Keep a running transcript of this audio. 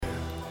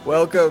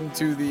Welcome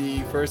to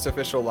the first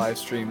official live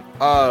stream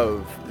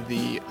of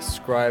the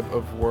Scribe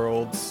of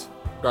Worlds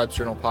Scribe's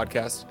Journal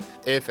podcast.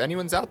 If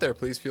anyone's out there,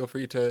 please feel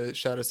free to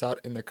shout us out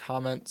in the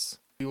comments.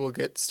 We will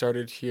get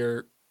started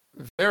here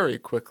very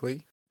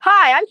quickly.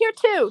 Hi, I'm here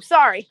too.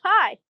 Sorry.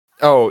 Hi.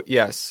 Oh,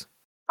 yes.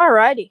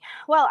 Alrighty.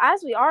 Well,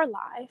 as we are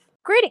live,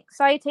 greetings,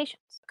 salutations.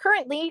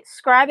 Currently,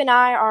 Scribe and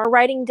I are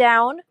writing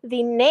down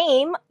the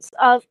names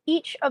of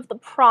each of the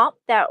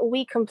prompts that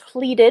we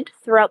completed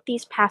throughout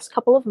these past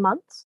couple of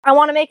months. I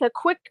want to make a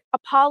quick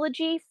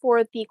apology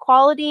for the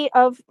quality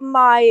of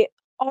my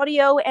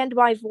audio and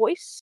my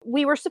voice.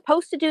 We were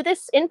supposed to do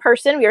this in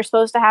person. We were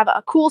supposed to have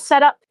a cool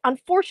setup.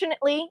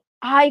 Unfortunately,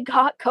 I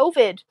got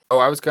COVID. Oh,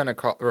 I was going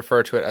to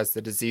refer to it as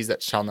the disease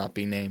that shall not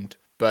be named,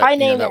 but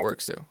that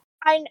works too.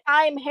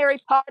 I'm Harry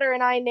Potter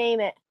and I name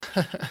it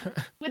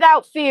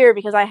without fear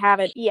because I have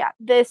it. Yeah,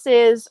 this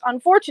is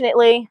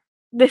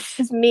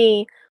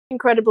me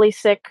incredibly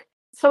sick.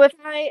 So if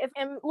I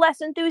am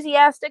less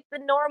enthusiastic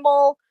than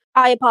normal,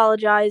 I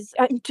apologize.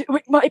 I'm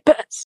doing my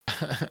best.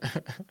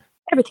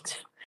 Everything's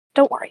fine.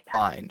 Don't worry.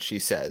 Fine, she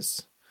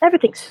says.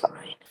 Everything's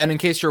fine. And in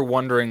case you're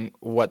wondering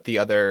what the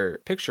other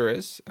picture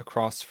is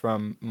across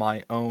from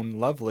my own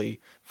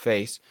lovely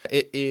face,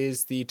 it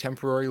is the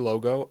temporary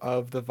logo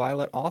of the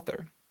Violet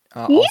author.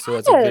 Also,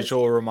 as a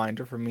visual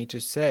reminder for me to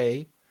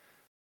say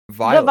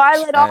Violet. The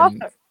Violet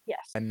author,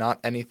 yes. And not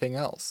anything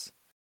else.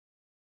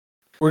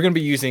 We're going to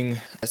be using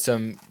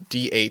some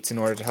D8s in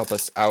order to help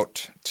us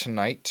out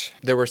tonight.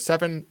 There were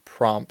 7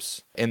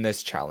 prompts in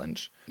this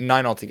challenge,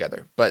 9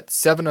 altogether, but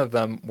 7 of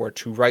them were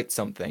to write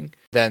something.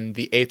 Then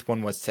the 8th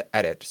one was to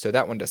edit, so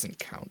that one doesn't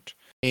count.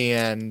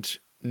 And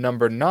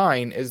number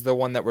 9 is the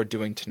one that we're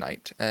doing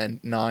tonight, and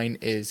 9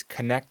 is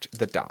connect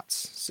the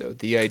dots. So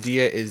the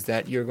idea is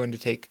that you're going to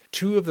take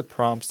 2 of the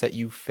prompts that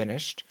you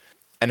finished,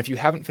 and if you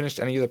haven't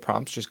finished any of the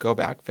prompts, just go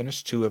back,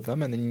 finish 2 of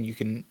them, and then you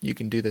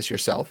can do this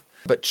yourself.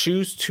 But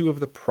choose 2 of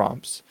the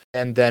prompts,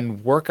 and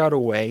then work out a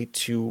way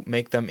to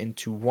make them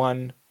into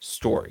one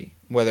story,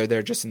 whether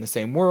they're just in the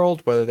same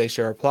world, whether they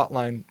share a plot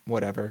line,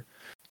 whatever.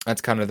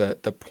 That's kind of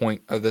the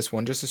point of this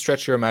one, just to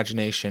stretch your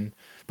imagination.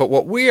 But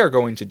what we are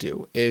going to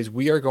do is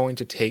we are going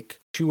to take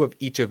 2 of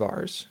each of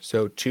ours,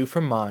 so 2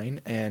 from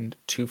mine and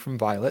 2 from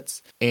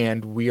Violet's,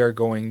 and we are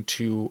going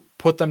to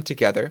put them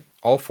together,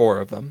 all 4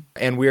 of them,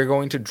 and we are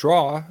going to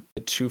draw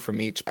 2 from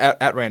each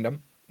at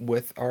random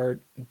with our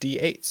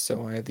D8s.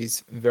 So I have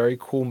these very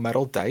cool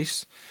metal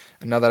dice,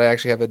 and now that I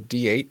actually have a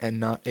D8 and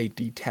not a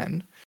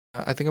D10,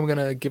 I think I'm going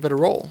to give it a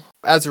roll.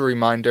 As a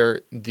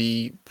reminder,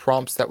 the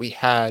prompts that we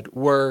had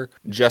were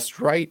Just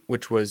Write,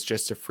 which was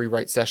just a free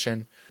write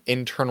session,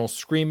 Internal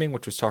Screaming,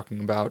 which was talking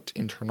about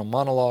internal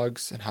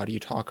monologues and how do you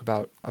talk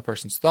about a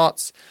person's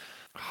thoughts,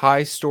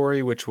 High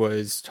Story, which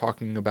was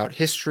talking about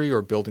history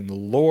or building the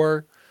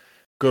lore,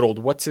 Good Old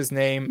What's His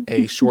Name,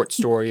 a short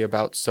story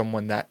about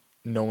someone that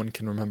no one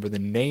can remember the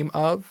name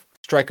of,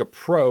 Strike a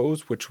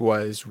Prose, which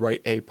was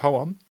write a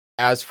poem,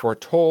 As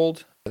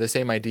Foretold, the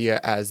same idea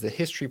as the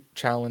history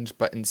challenge,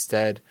 but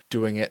instead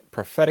doing it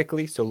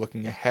prophetically, so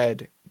looking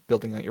ahead,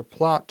 building out your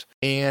plot.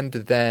 And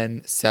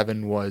then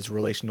 7 was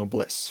Relational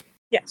Bliss.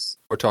 Yes.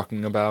 We're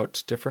talking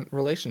about different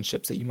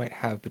relationships that you might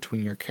have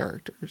between your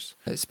characters,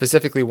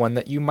 specifically one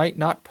that you might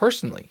not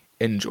personally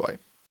enjoy,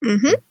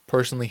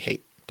 personally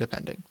hate,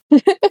 depending.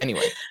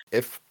 Anyway,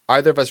 if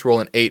either of us roll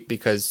an 8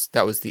 because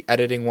that was the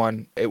editing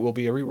one, it will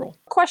be a reroll.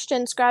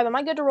 Question, Scribe, am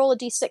I good to roll a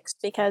D6?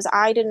 Because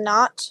I did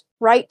not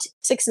write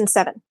 6 and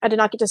 7. I did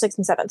not get to 6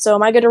 and 7. So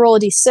am I good to roll a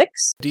D6?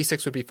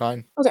 D6 would be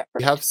fine. Okay.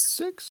 You have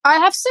 6? I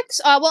have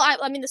 6. I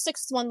mean, the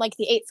 6th one, like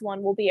the 8th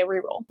one, will be a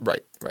reroll.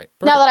 Right.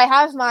 Perfect. Now that I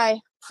have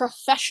my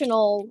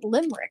professional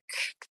limerick.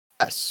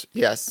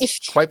 Yes.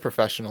 Quite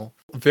professional.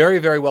 Very,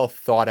 very well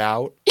thought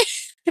out.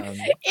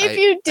 If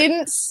you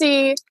didn't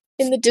see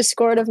in the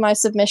Discord of my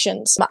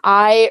submissions,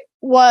 I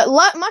was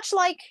much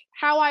like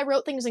how I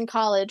wrote things in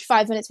college.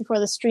 5 minutes before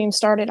the stream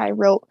started, I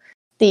wrote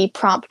the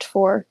prompt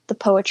for the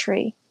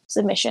poetry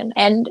submission,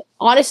 and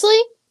honestly,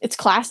 it's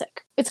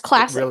classic. It's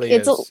classic. It really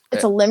is.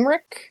 It's a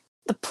limerick.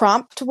 The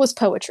prompt was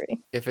poetry.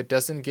 If it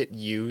doesn't get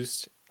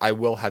used, I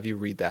will have you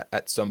read that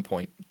at some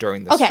point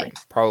during the stream,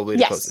 probably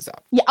to close this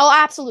out. Yeah. Oh,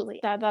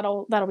 absolutely.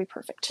 That'll be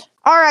perfect.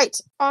 All right.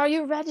 Are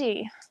you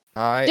ready?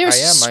 I Dear am.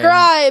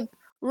 Scribe,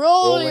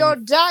 roll your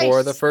dice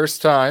for the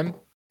first time,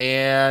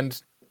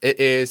 and it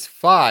is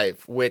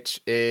 5,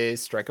 which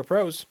is Strike a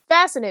Prose.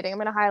 Fascinating. I'm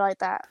going to highlight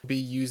that. Be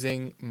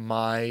using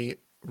my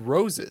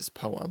Roses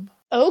poem.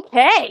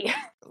 Okay.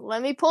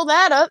 Let me pull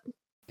that up.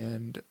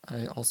 And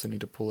I also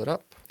need to pull it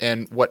up.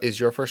 And what is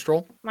your first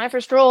roll? My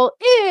first roll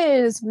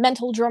is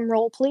mental drum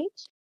roll,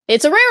 please.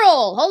 It's a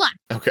reroll. Hold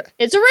on. Okay.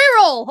 It's a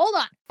reroll. Hold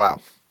on.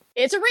 Wow.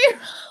 It's a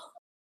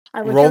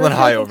reroll. Rolling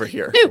high over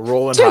here.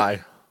 Rolling high.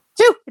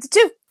 2. It's a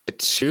 2. A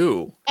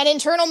 2. An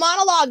internal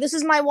monologue. This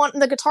is my one,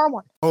 the guitar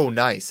one. Oh,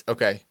 nice.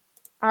 Okay.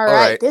 All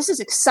right. This is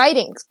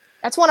exciting.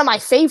 That's one of my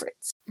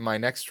favorites. My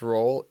next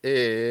roll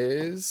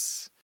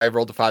is... I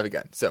rolled a 5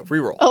 again, so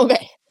reroll.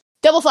 Okay.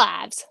 Double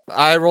 5s.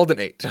 I rolled an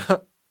 8.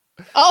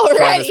 All right.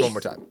 Try this one more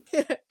time.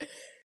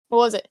 What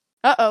was it?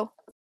 Uh-oh.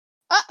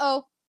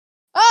 Uh-oh.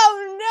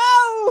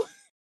 Oh,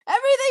 no!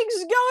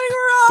 Everything's going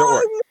wrong! Don't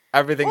worry.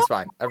 Everything's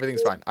fine.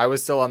 Everything's fine. I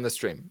was still on the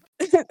stream.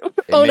 It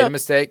Oh, made no. a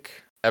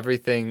mistake.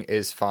 Everything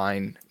is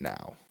fine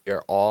now.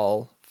 You're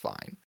all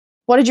fine.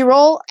 What did you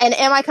roll? And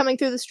am I coming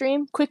through the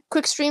stream? Quick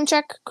stream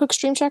check. Quick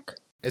stream check.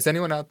 Is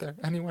anyone out there?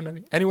 Anyone at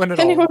all?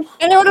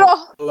 Anyone at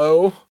all?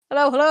 Hello?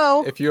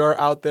 Hello. If you are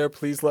out there,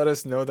 please let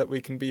us know that we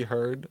can be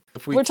heard.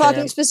 If We're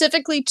talking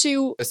specifically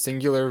to a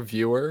singular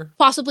viewer.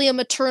 possibly a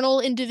maternal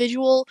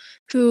individual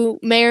who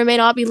may or may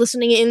not be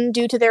listening in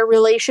due to their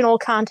relational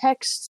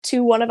context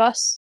to one of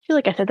us. I feel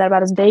like I said that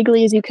about as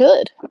vaguely as you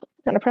could. I'm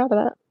kind of proud of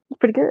that.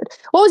 Pretty good.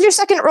 What was your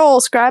second roll,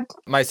 Scribe?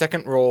 My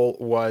second roll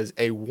was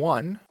a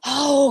 1.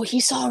 Oh, he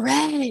saw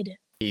red.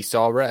 He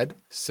saw red.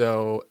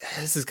 So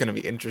this is going to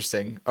be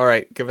interesting. All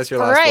right, give us your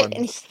last one. All right,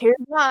 and here's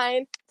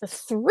mine. The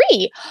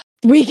 3.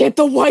 We get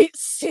the White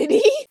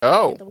City.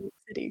 Oh.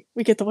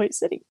 We get the White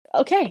City.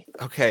 Okay.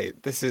 Okay,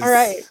 this is... All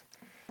right.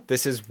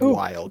 This is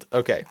wild.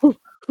 Okay.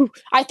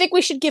 I think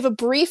we should give a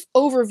brief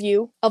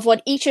overview of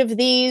what each of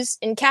these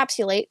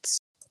encapsulates,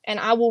 and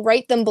I will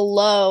write them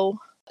below.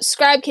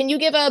 Scribe, can you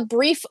give a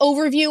brief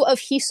overview of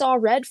He Saw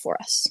Red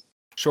for us?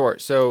 Sure.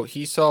 So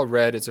He Saw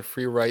Red is a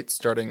free write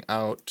starting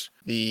out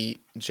the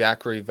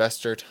Jackery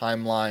Vester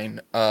timeline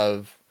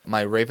of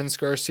my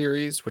Ravenscar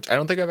series, which I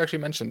don't think I've actually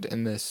mentioned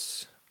in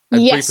this.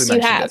 Yes, briefly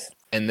you mentioned have.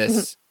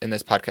 it in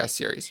this podcast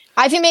series.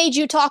 I've made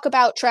you talk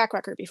about track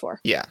record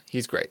before. Yeah,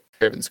 he's great.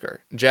 Ravenscar.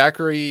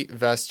 Jackery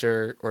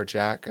Vester, or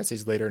Jack as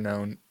he's later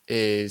known,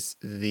 he's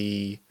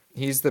the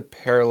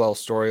parallel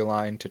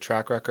storyline to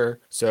Track Wrecker.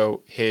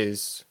 So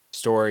his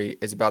story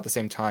is about the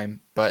same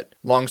time, but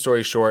long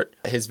story short,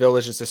 his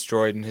village is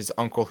destroyed and his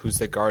uncle, who's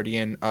the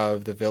guardian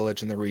of the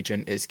village and the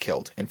region, is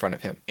killed in front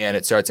of him. And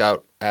it starts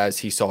out as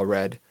He Saw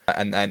Red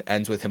and then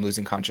ends with him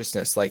losing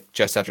consciousness, like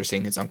just after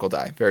seeing his uncle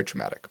die. Very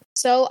traumatic.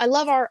 So I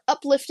love our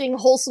uplifting,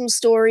 wholesome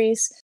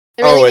stories.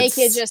 They really make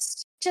you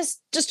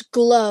just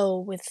glow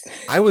with...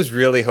 I was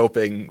really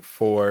hoping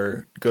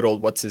for good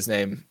old what's his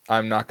name.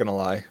 I'm not gonna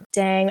lie.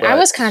 Dang, But I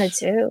was kind of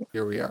too.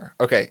 Here we are.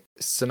 Okay,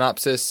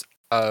 synopsis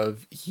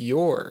of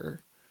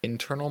your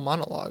internal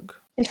monologue.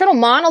 Internal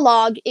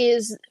monologue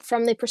is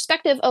from the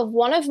perspective of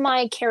one of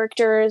my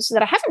characters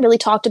that I haven't really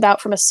talked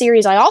about from a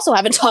series I also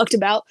haven't talked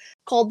about,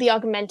 called The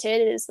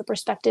Augmented. It is the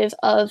perspective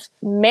of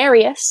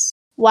Marius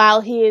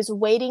while he is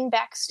waiting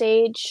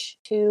backstage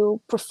to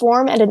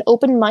perform at an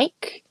open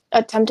mic,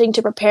 attempting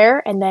to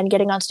prepare, and then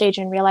getting on stage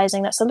and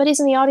realizing that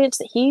somebody's in the audience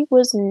that he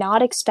was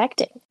not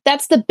expecting.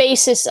 That's the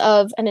basis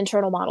of an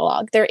internal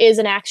monologue. There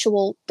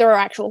are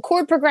actual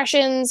chord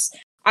progressions.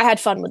 I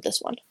had fun with this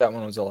one. That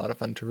one was a lot of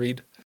fun to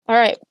read. All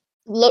right.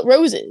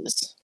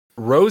 Roses.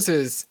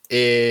 Roses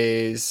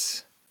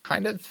is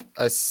kind of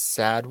a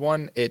sad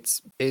one. It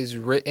is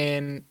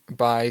written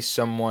by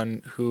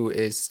someone who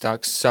is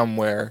stuck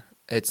somewhere.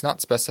 It's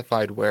not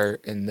specified where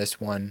in this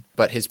one,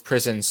 but his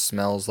prison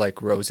smells like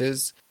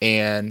roses.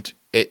 And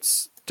it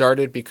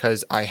started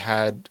because I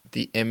had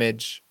the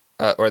image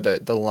or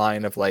the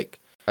line of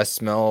like a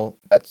smell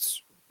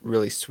that's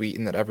really sweet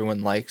and that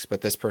everyone likes, but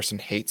this person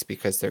hates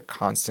because they're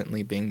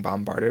constantly being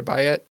bombarded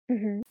by it.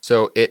 Mm-hmm.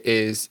 So it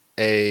is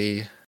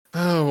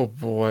oh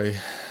boy.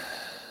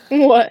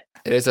 What?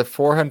 It is a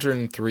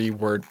 403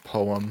 word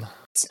poem.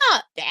 It's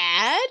not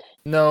bad.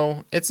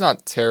 No, it's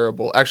not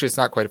terrible. Actually, it's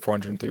not quite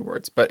 403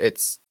 words, but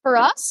it's... For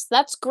us,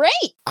 that's great.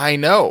 I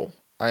know.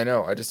 I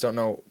just don't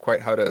know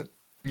quite how to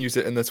use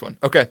it in this one.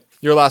 Okay,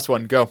 your last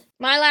one, go.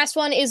 My last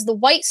one is The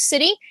White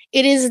City.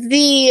 It is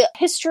the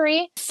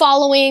history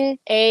following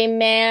a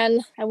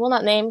man, I will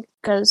not name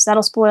because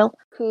that'll spoil,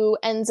 who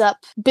ends up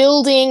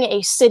building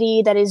a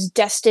city that is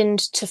destined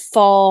to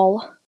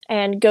fall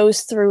and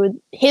goes through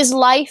his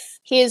life,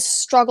 his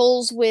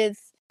struggles with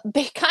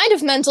kind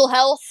of mental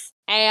health,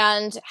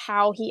 and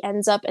how he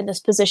ends up in this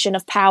position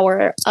of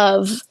power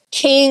of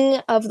king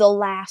of the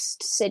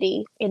last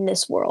city in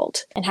this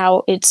world, and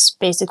how it's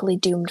basically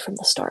doomed from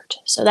the start.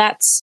 So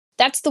that's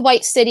the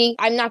White City.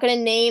 I'm not going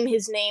to name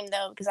his name,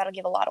 though, because that'll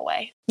give a lot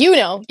away. You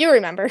know, you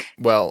remember.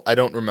 Well, I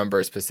don't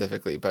remember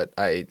specifically, but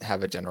I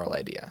have a general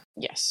idea.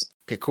 Yes.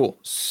 Okay, cool.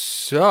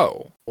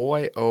 So,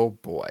 boy, oh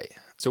boy.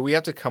 So we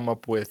have to come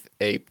up with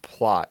a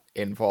plot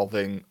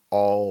involving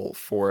all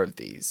 4 of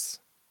these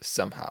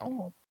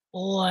somehow.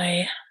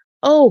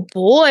 Oh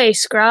boy,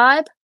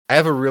 Scribe. I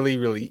have a really,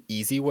 really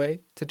easy way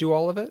to do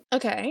all of it.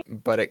 Okay.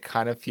 But it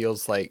kind of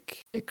feels like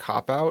a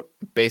cop-out.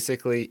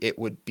 Basically, it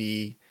would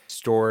be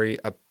story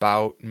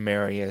about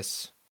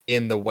Marius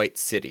in the White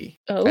City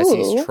as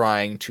he's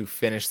trying to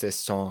finish this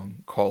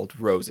song called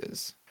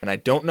Roses. And I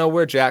don't know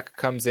where Jack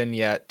comes in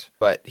yet,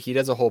 but he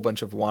does a whole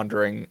bunch of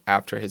wandering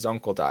after his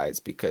uncle dies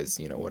because,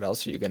 you know, what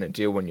else are you going to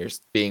do when you're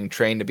being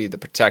trained to be the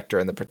protector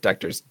and the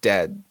protector's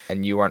dead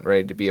and you aren't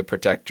ready to be a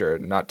protector,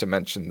 not to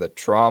mention the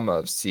trauma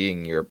of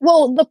seeing your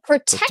the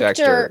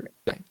protector.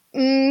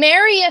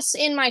 Marius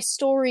in my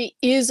story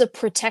is a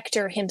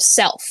protector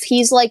himself.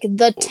 He's like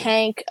the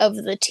tank of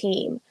the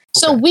team.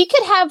 So we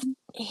could have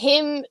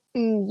him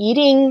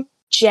meeting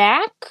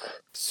Jack,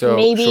 So, sure.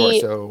 maybe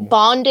So,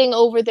 bonding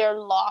over their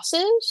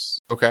losses.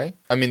 okay.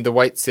 I mean, the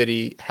White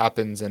City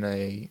happens in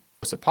a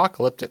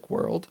post-apocalyptic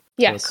world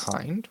to a Yes.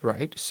 kind,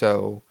 right?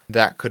 So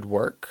that could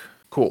work.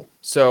 Cool.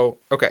 So,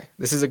 okay,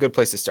 this is a good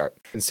place to start,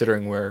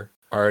 considering we're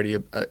already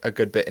a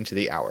good bit into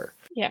the hour.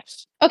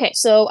 Yes. Okay,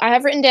 so I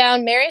have written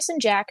down Marius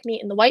and Jack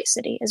meet in the White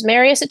City as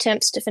Marius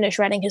attempts to finish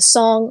writing his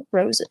song,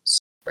 Roses.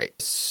 Right.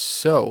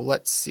 So,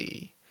 let's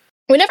see.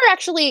 We never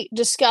actually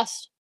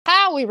discussed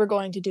how we were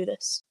going to do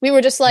this. We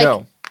were just like,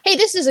 No. hey,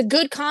 this is a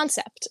good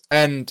concept.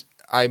 And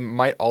I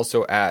might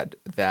also add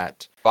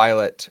that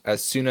Violet,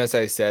 as soon as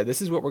I said,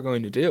 this is what we're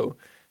going to do,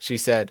 she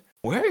said,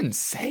 we're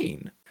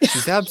insane.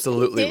 She's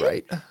absolutely Did?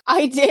 right.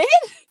 I did?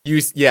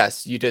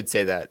 Yes, you did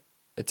say that.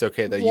 It's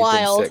okay that Wild.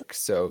 you've been sick,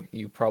 so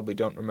you probably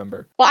don't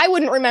remember. Well, I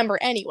wouldn't remember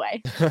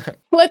anyway.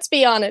 Let's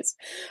be honest.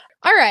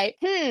 All right.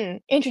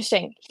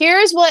 Interesting.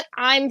 Here's what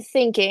I'm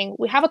thinking.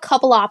 We have a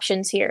couple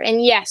options here.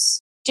 And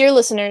yes, dear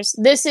listeners,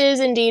 this is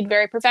indeed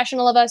very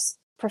professional of us.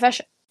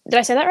 Did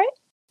I say that right?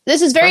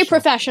 This is very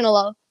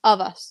professional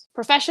of us.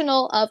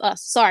 Professional of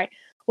us. Sorry.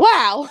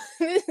 Wow.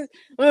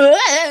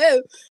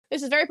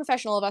 This is very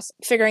professional of us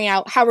figuring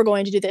out how we're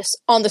going to do this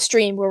on the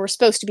stream where we're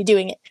supposed to be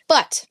doing it.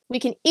 But we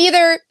can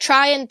either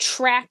try and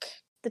track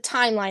the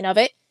timeline of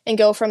it and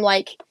go from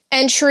like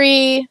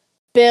entry,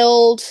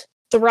 build,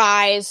 the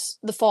rise,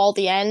 the fall,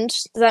 the end.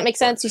 Does that make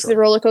sense? Sure, You see the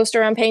roller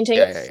coaster I'm painting?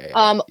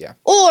 Yeah.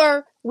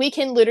 Or we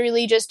can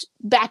literally just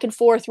back and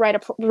forth write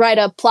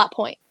a plot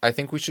point. I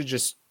think we should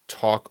just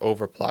talk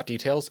over plot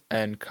details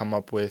and come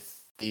up with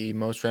the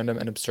most random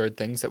and absurd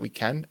things that we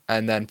can,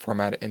 and then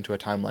format it into a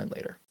timeline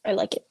later. I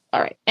like it.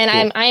 All right. And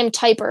Cool. I am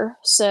typer,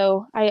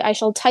 so I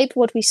shall type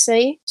what we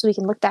say so we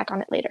can look back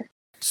on it later.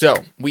 So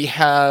we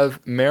have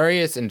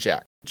Marius and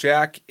Jack.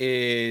 Jack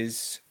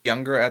is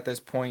younger at this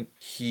point.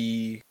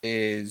 He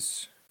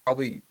is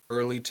probably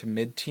early to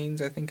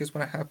mid-teens, I think is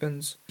when it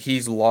happens.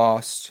 He's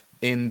lost.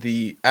 In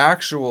the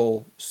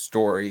actual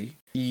story,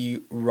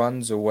 he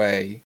runs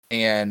away,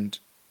 and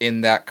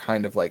in that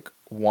kind of like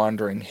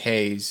wandering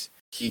haze,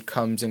 he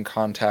comes in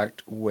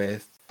contact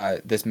with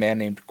this man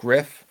named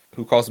Griff,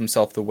 who calls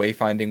himself the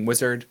Wayfinding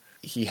Wizard.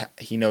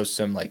 He knows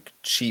some like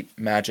cheap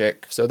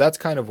magic. So that's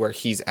kind of where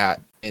he's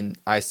at in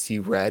I See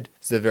Red.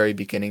 It's the very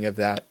beginning of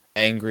that.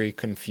 Angry,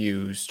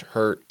 confused,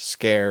 hurt,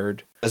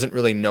 scared. Doesn't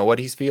really know what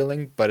he's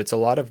feeling, but it's a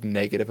lot of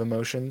negative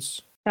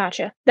emotions.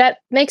 Gotcha. That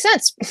makes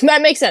sense.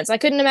 That makes sense. I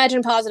couldn't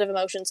imagine positive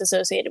emotions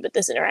associated with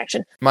this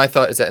interaction. My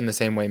thought is that in the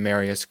same way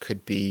Marius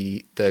could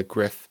be the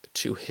Griff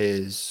to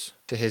his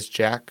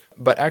Jack,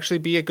 but actually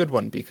be a good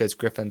one because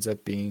Griff ends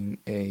up being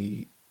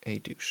a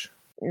douche.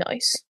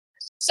 Nice.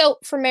 So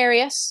for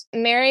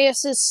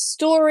Marius's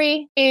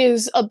story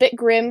is a bit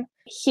grim.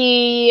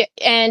 He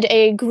and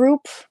a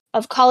group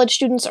of college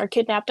students are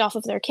kidnapped off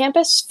of their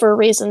campus for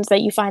reasons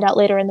that you find out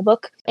later in the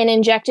book and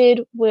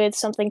injected with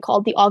something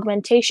called the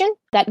augmentation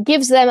that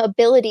gives them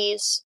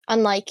abilities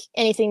unlike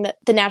anything that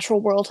the natural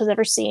world has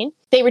ever seen.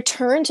 They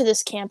return to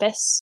this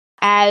campus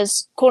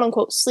as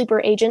quote-unquote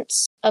sleeper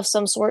agents of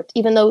some sort,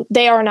 even though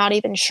they are not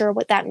even sure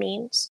what that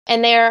means.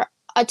 And they're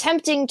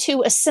attempting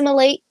to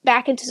assimilate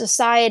back into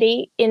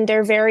society in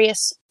their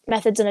various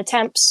methods and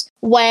attempts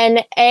when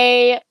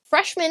a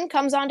freshman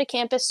comes onto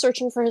campus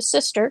searching for his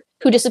sister,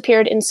 who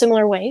disappeared in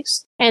similar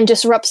ways, and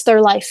disrupts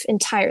their life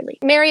entirely.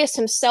 Marius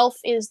himself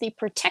is the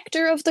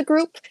protector of the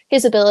group.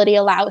 His ability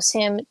allows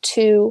him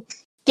to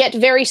get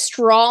very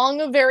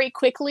strong very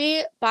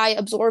quickly by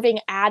absorbing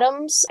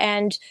atoms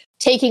and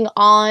taking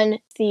on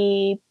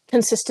the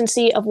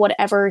consistency of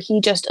whatever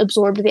he just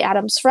absorbed the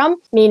atoms from,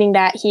 meaning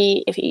that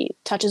if he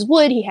touches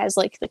wood, he has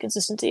like the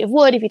consistency of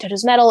wood. If he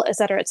touches metal,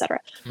 etc., etc.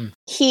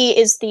 He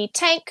is the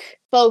tank,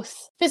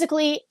 both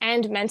physically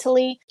and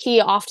mentally. He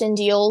often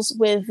deals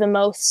with the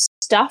most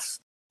stuff,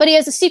 but he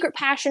has a secret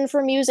passion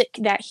for music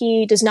that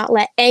he does not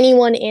let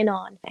anyone in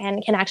on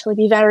and can actually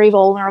be very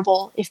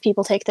vulnerable if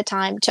people take the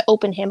time to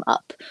open him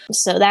up.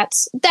 So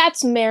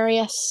that's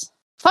Marius.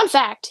 Fun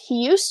fact,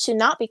 he used to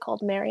not be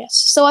called Marius.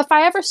 So if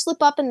I ever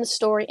slip up in the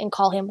story and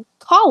call him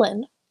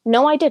Colin,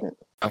 no, I didn't.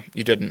 Oh,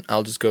 you didn't.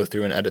 I'll just go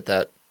through and edit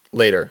that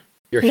later.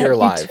 You're here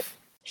live.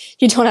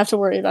 You don't have to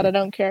worry about it. I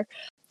don't care.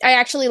 I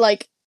actually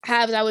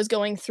as I was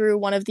going through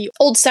one of the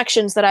old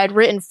sections that I'd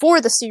written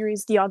for the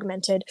series The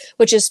Augmented,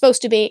 which is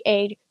supposed to be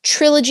a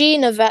trilogy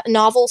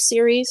novel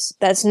series.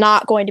 That's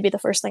not going to be the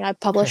first thing I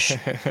publish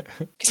because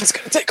it's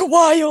going to take a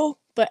while.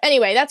 But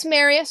anyway, that's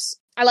Marius.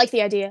 I like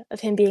the idea of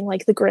him being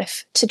like the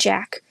Griff to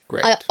Jack.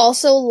 Great. I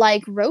also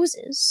like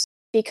Roses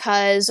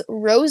because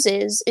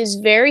Roses is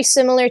very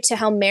similar to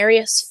how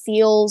Marius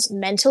feels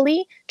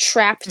mentally,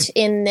 trapped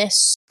in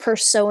this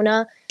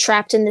persona,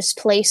 trapped in this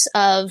place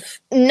of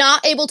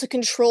not able to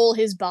control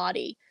his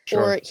body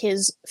or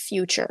his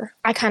future.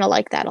 I kind of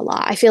like that a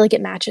lot. I feel like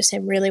it matches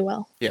him really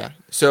well. Yeah.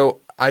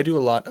 So I do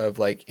a lot of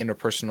like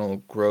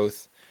interpersonal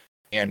growth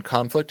and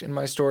conflict in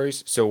my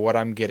stories. So what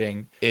I'm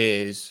getting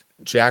is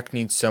Jack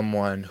needs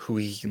someone who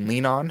he can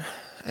lean on,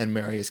 and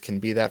Marius can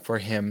be that for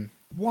him,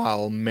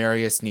 while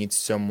Marius needs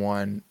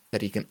someone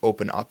that he can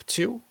open up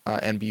to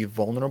and be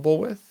vulnerable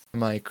with.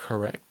 Am I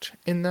correct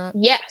in that?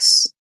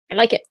 Yes, I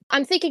like it.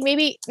 I'm thinking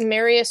maybe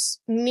Marius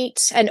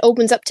meets and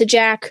opens up to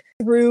Jack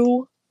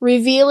through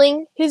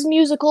revealing his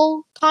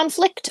musical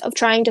conflict of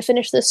trying to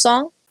finish this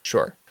song.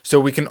 Sure. So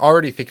we can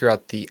already figure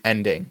out the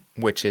ending,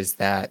 which is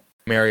that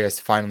Marius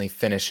finally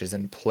finishes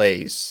and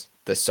plays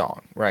the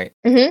song, right?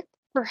 Mm-hmm.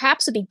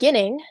 Perhaps a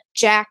beginning.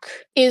 Jack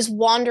is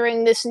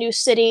wandering this new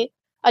city,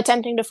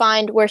 attempting to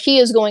find where he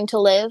is going to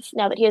live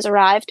now that he has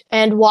arrived,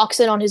 and walks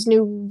in on his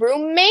new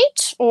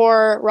roommate,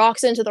 or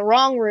walks into the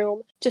wrong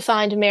room to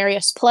find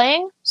Marius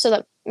playing, so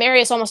that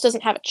Marius almost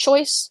doesn't have a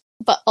choice,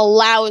 but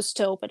allows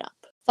to open up.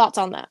 Thoughts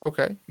on that?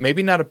 Okay.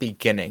 Maybe not a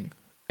beginning.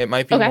 It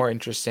might be Okay. more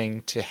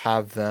interesting to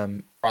have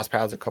them cross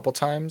paths a couple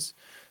times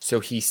so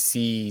he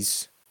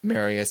sees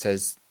Marius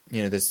as,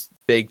 this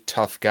big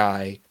tough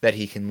guy that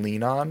he can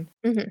lean on.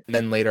 Mm-hmm. And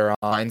then later on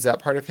finds that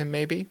part of him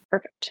maybe.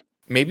 Perfect.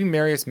 Maybe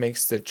Marius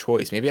makes the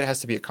choice. Maybe it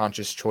has to be a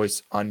conscious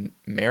choice on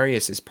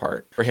Marius's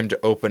part for him to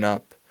open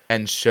up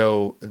and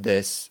show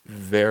this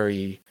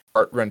very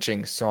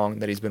heart-wrenching song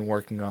that he's been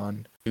working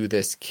on to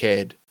this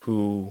kid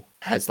who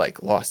has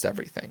lost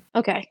everything.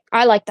 Okay,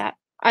 I like that.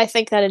 I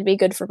think that'd be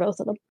good for both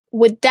of them.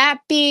 Would that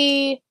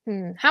be...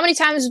 How many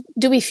times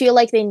do we feel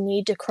like they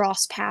need to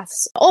cross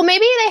paths? Oh,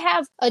 maybe they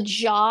have a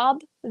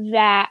job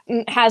that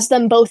has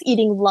them both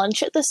eating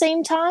lunch at the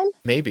same time?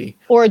 Maybe.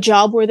 Or a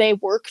job where they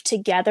work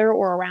together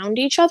or around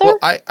each other? Well,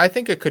 I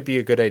think it could be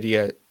a good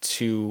idea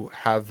to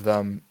have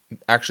them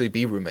actually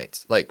be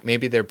roommates.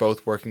 Maybe they're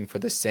both working for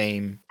the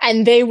same...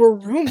 And they were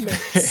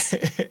roommates.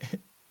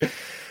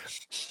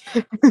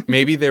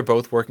 Maybe they're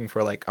both working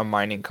for a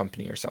mining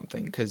company or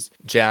something, because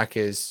Jack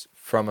is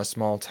from a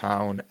small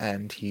town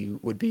and he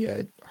would be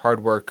a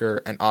hard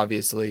worker, and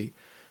obviously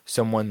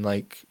someone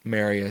like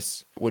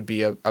Marius would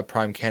be a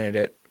prime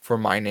candidate for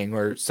mining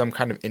or some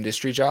kind of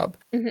industry job.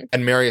 Mm-hmm.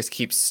 And Marius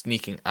keeps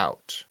sneaking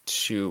out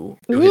to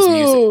do his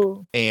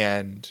music.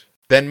 And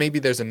then maybe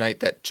there's a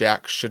night that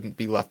Jack shouldn't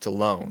be left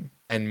alone,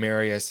 and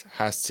Marius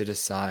has to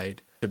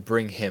decide to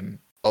bring him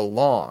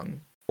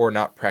along or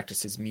not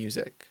practice his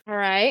music. All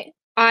right.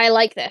 I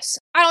like this.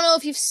 I don't know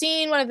if you've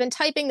seen what I've been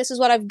typing. This is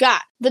what I've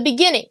got. The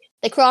beginning.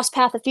 They cross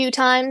path a few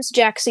times.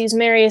 Jack sees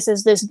Marius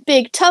as this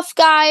big, tough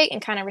guy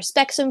and kind of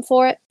respects him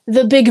for it.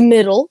 The big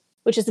middle,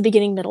 which is the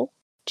beginning middle.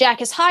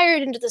 Jack is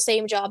hired into the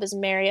same job as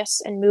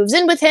Marius and moves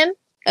in with him,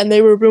 and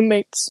they were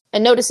roommates,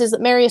 and notices that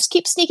Marius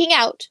keeps sneaking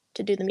out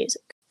to do the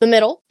music. The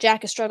middle.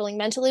 Jack is struggling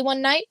mentally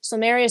one night, so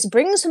Marius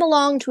brings him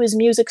along to his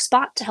music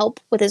spot to help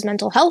with his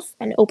mental health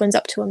and opens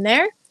up to him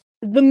there.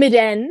 The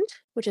mid-end,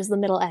 which is the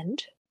middle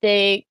end.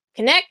 They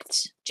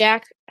connect.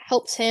 Jack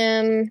helps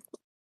him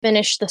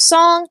finish the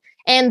song,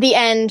 and the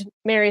end,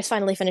 Marius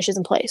finally finishes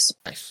and plays.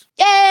 Nice.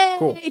 Yay!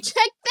 Cool. Check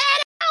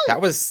that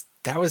out!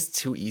 That was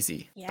too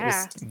easy. Yeah.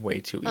 That was way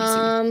too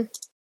easy.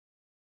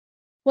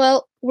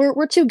 Well,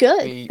 we're too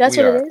good. That's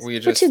what it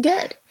is. We're too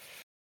good.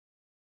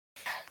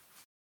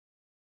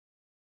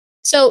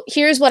 So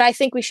here's what I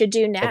think we should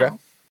do now.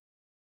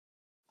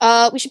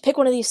 Okay. We should pick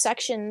one of these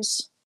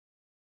sections.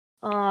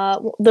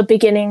 The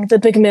beginning, the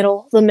big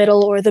middle, the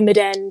middle, or the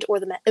mid-end, or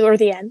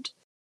the end.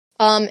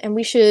 And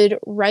we should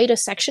write a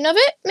section of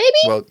it, maybe?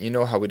 Well, you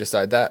know how we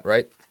decide that,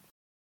 right?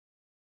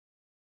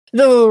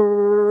 The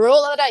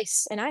roll of the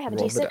dice. And I have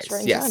Roll a d6 for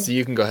yeah, so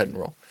you can go ahead and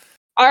roll.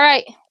 All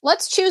right,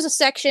 let's choose a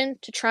section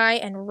to try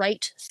and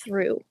write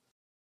through.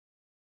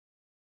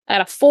 I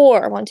got a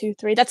 4. 1, 2,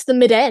 3. That's the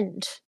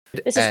mid-end.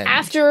 This is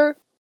after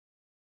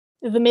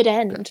the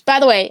mid-end. Okay. By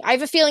the way, I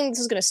have a feeling this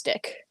is going to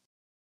stick.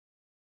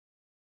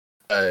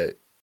 The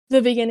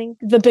beginning,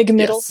 the big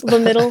middle, yes. The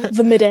middle,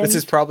 the mid-end. This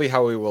is probably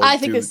how we will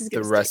do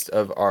the rest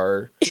of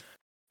our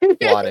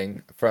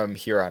plotting from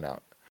here on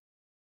out.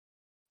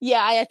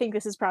 Yeah, I think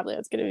this is probably what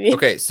it's going to be.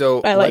 Okay,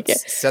 so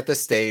let's set the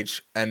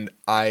stage, and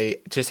I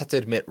just have to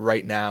admit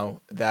right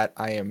now that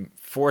I am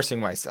forcing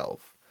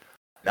myself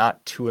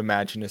not to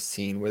imagine a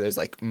scene where there's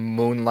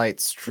moonlight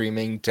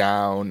streaming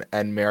down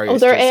and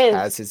Marius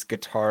has his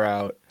guitar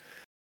out.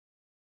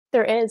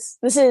 There is.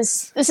 This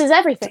is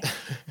everything.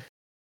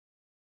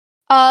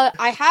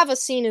 I have a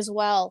scene as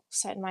well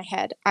set in my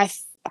head. I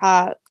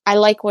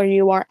like where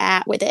you are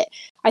at with it.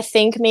 I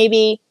think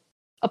maybe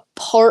a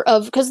part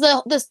of, because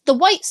the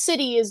white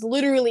city is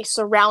literally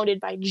surrounded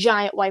by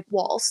giant white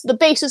walls. The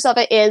basis of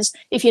it is,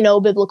 if you know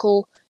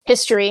biblical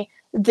history,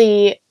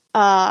 the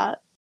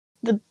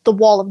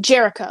wall of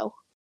Jericho,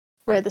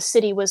 where the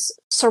city was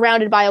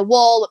surrounded by a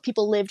wall, but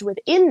people lived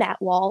within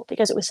that wall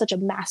because it was such a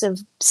massive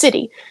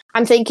city.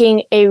 I'm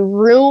thinking a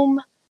room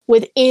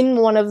within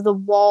one of the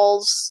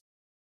walls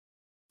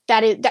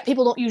that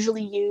people don't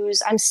usually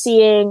use. I'm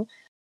seeing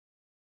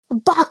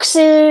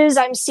boxes,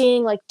 I'm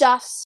seeing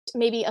dust,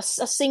 maybe a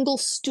single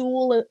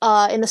stool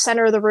in the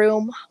center of the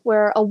room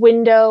where a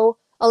window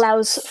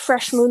allows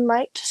fresh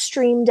moonlight to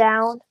stream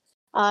down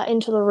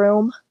into the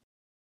room.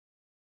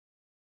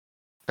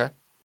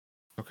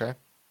 Okay.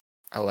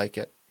 I like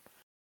it.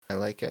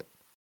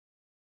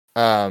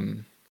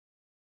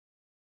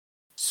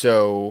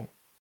 So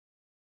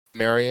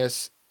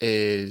Marius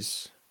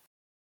is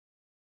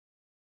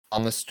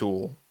on the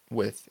stool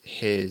with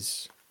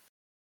his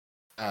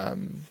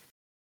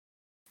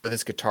with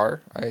his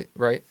guitar,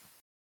 right?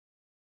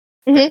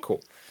 Okay, Mm-hmm.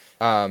 cool.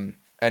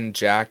 And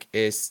Jack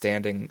is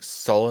standing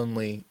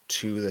sullenly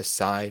to the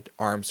side,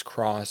 arms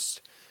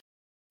crossed.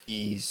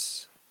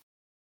 He's,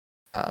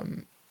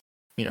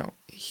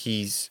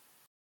 he's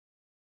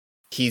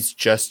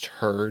just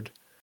heard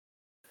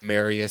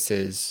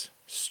Marius's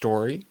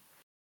story,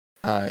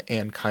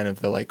 and kind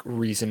of the like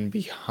reason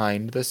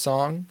behind the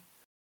song.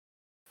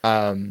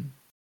 And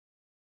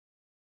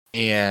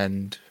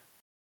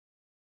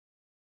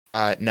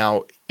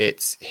now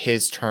it's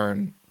his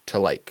turn to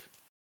like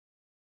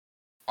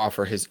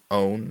offer his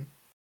own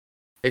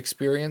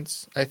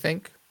experience, I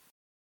think.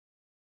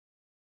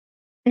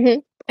 Mm-hmm.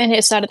 And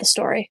his side of the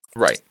story.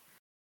 Right.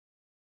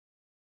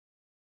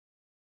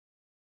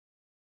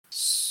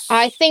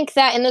 I think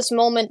that in this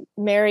moment,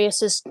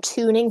 Marius is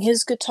tuning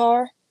his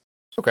guitar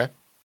Okay.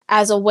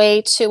 as a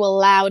way to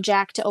allow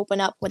Jack to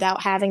open up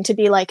without having to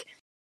be like,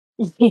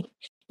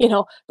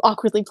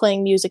 awkwardly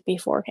playing music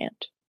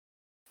beforehand.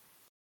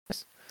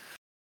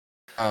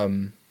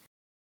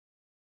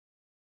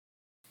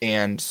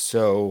 And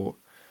so,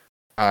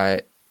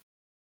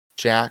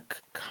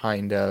 Jack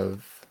kind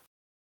of,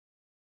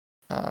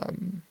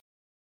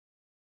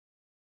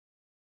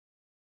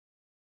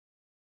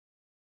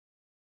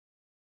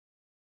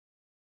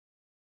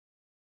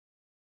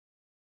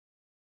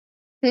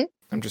 Hmm?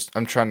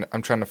 I'm trying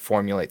to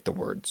formulate the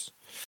words.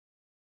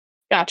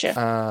 Gotcha.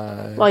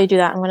 While you do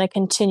that, I'm going to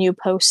continue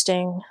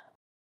posting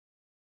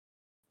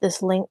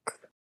this link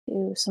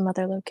to some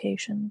other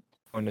location.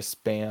 Going to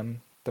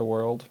span the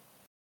world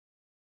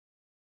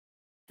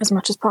As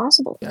much as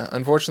possible. Yeah,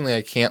 unfortunately,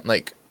 I can't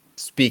like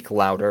speak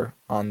louder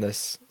on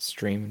this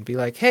stream and be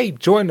like, "Hey,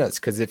 join us!"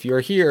 Because if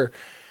you're here,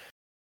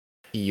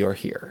 you're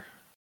here.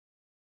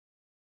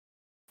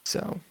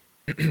 So,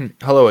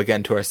 hello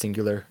again to our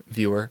singular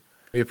viewer.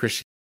 We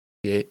appreciate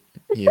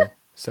you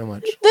so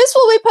much. This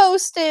will be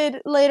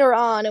posted later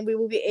on, and we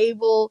will be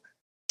able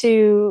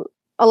to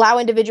allow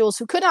individuals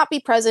who could not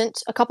be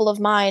present, a couple of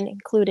mine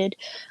included,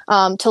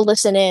 to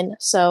listen in.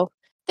 So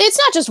it's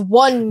not just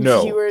one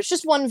viewer; it's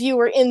just one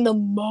viewer in the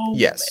moment.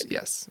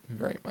 Yes,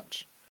 very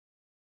much.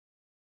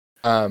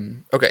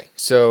 Okay,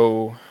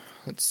 so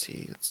let's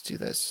see. Let's do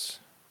this.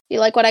 You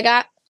like what I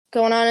got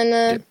going on in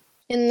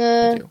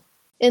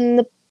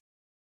the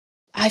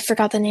I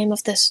forgot the name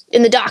of this.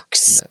 In the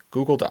docs. In the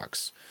Google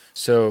Docs.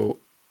 So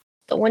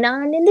going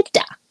on in the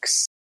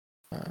docs.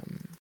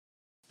 It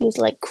was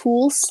like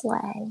cool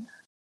slang.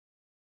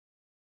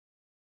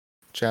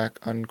 Jack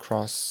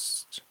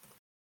uncrossed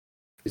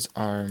his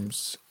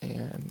arms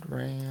and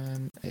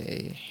ran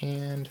a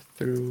hand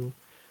through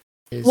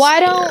his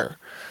hair.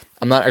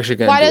 I'm not actually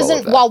going to do all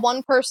of that. While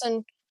one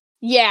person...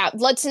 Yeah,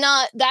 let's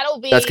not...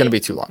 That's going to be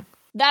too long.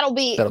 That'll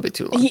be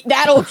too long.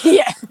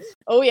 Yeah.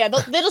 Oh, yeah.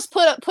 They'll just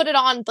put it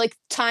on, like,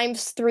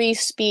 ×3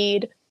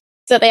 speed.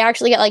 So they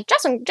actually get, like, Jack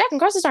and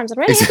cross his arms and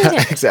ran a hand through his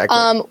hair. Exactly.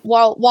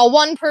 While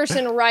one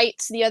person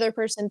writes, the other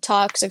person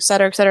talks,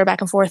 etc.,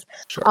 back and forth.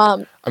 Sure.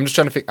 I'm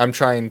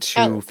trying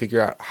to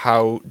figure out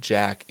how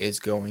Jack is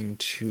going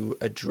to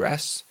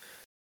address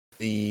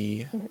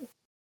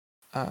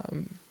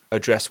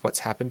address what's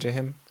happened to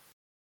him.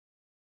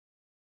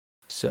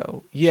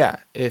 So, yeah,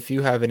 if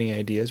you have any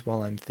ideas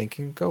while I'm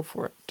thinking, go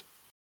for it.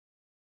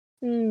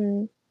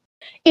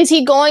 Is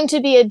he going to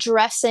be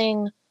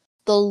addressing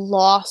the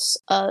loss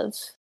of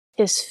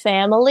his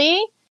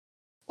family,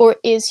 or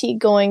is he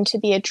going to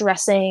be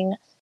addressing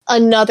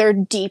another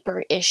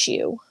deeper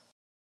issue?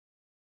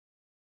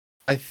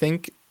 I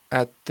think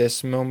at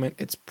this moment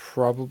it's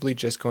probably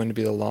just going to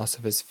be the loss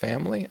of his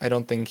family. I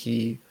don't think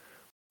he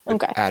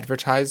would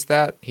advertise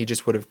that. He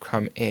just would have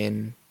come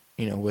in,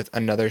 with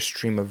another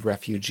stream of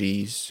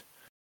refugees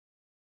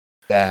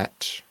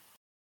that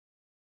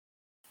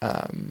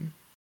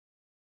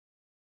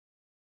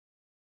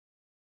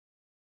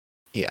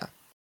yeah.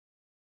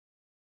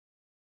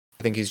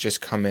 I think he's just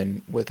come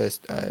in with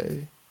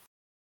a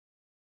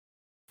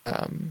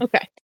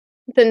okay.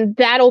 Then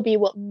that'll be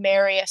what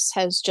Marius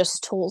has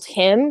just told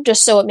him,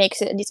 just so it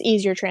makes it an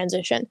easier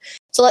transition.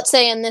 So let's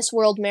say in this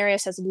world,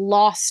 Marius has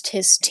lost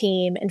his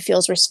team and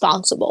feels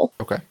responsible.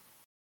 Okay.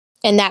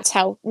 And that's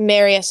how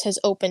Marius has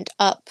opened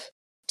up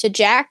to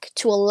Jack,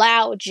 to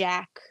allow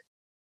Jack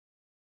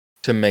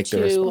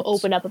to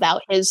open up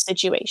about his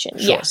situation.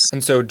 Sure. Yes.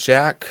 And so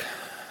Jack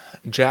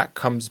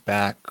comes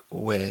back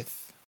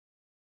with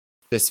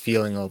this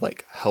feeling of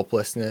like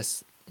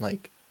helplessness,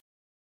 like,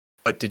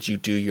 but did you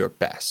do your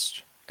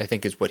best? I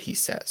think is what he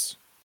says.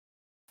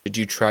 Did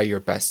you try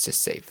your best to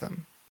save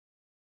them?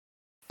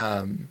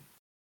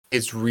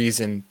 His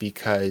reason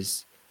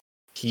because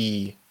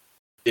he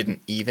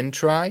didn't even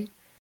try,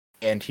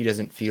 and he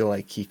doesn't feel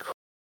like he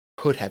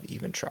could have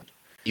even tried,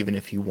 even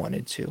if he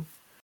wanted to,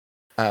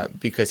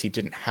 because he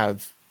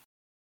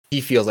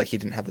feels like he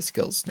didn't have the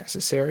skills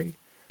necessary,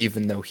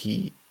 even though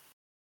he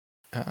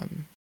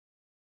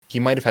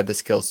might have had the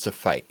skills to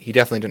fight. He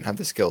definitely didn't have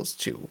the skills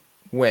to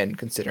win,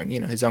 considering,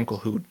 his uncle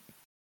who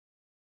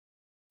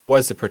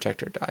was the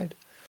protector died.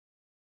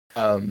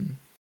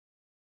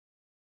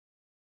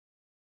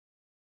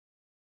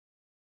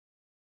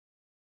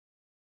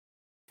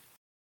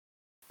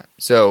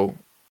 So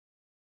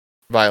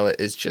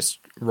Violet is just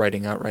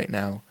writing out right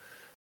now.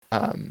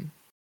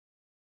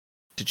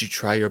 Did you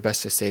try your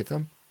best to save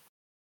them?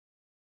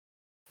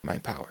 My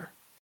power.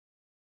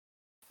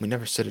 We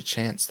never stood a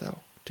chance, though,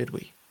 did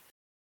we?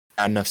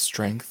 Not enough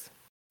strength,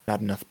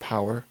 not enough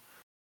power,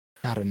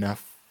 not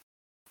enough.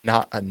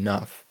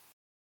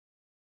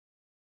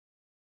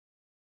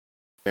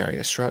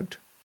 Marius shrugged.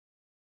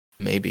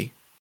 Maybe.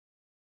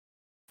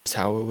 It's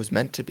how it was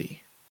meant to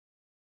be.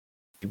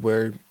 We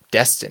were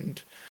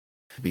destined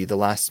to be the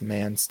last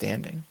man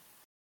standing.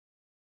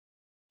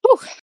 Whew.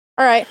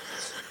 All right.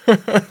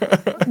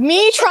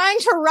 Me trying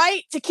to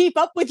write to keep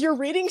up with your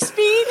reading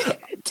speed?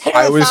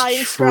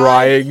 Terrifying,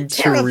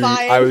 Scribe.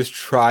 I was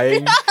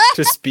trying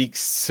to speak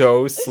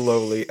so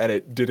slowly, and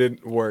it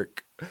didn't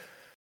work.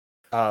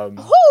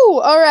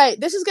 Whew, all right.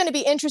 This is going to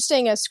be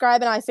interesting as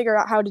Scribe and I figure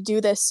out how to do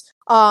this.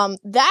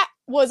 That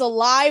was a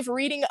live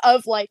reading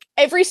of, like,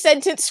 every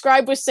sentence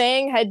Scribe was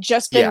saying had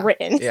just been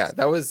written. Yeah,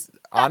 that was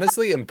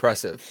honestly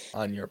impressive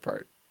on your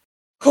part.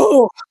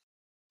 Whew.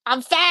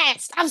 I'm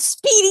fast. I'm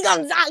Speedy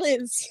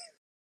Gonzalez.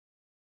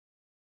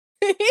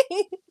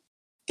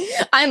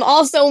 I'm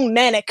also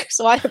manic,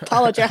 so I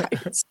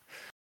apologize.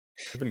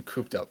 I've been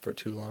cooped up for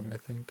too long, I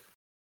think.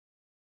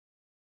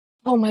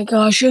 Oh my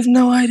gosh, you have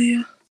no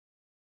idea.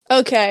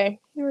 Okay,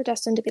 you were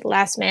destined to be the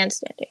last man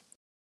standing.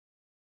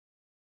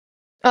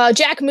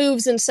 Jack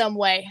moves in some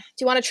way.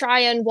 Do you want to try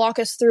and walk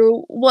us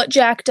through what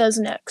Jack does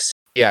next?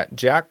 Yeah,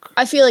 Jack...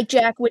 I feel like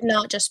Jack would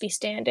not just be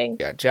standing.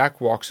 Yeah, Jack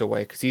walks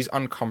away because he's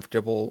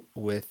uncomfortable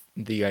with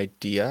the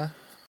idea.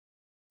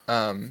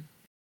 And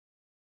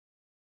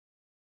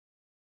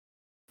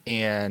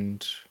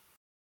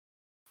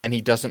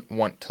he doesn't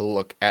want to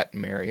look at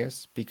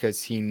Marius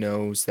because he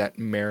knows that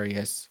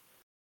Marius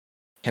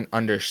can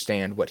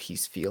understand what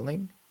he's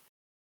feeling.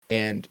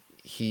 And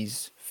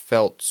he's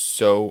felt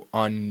so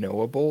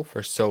unknowable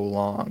for so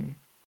long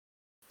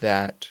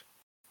that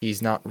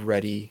he's not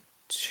ready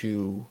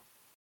to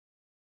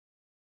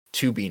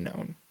be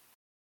known.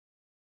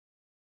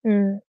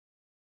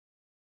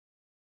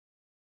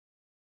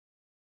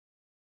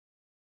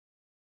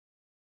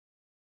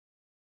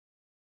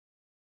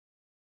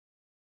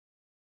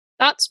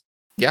 Thoughts?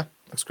 Yeah,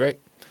 that's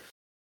great.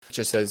 It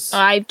just says...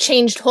 I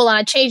changed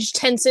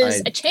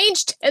tenses.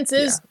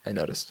 Yeah, I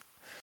noticed.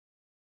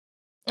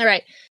 All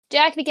right.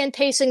 Jack began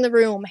pacing the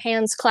room,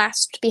 hands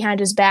clasped behind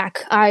his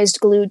back, eyes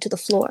glued to the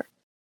floor.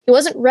 He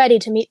wasn't ready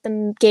to meet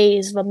the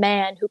gaze of a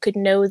man who could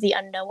know the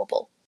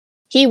unknowable.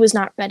 He was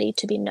not ready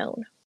to be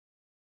known.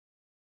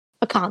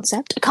 A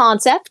concept,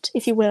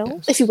 if you will.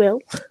 Yes. If you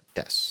will.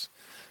 Yes.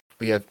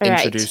 We have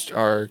introduced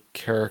our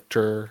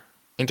character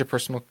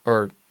interpersonal,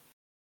 or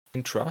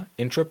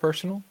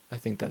intrapersonal? I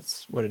think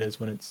that's what it is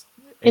when it's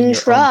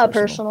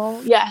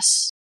intrapersonal,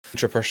 yes.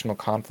 Intrapersonal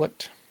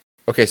conflict.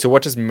 Okay, so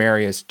what does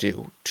Marius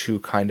do to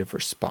kind of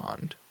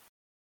respond?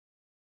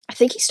 I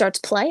think he starts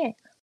playing.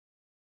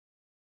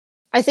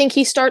 I think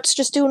he starts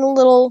just doing a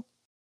little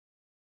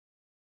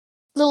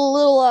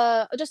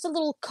just a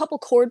little couple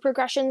chord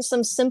progressions,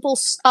 some simple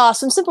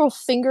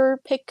finger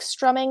pick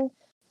strumming.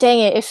 Dang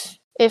it,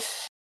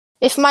 if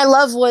my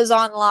love was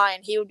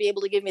online, he would be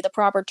able to give me the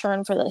proper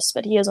turn for this,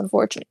 but he is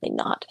unfortunately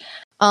not.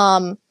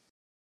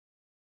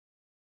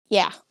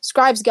 Yeah,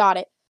 Scribe's got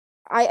it.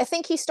 I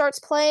think he starts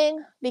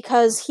playing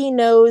because he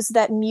knows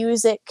that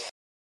music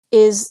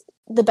is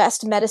the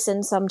best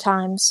medicine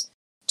sometimes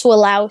to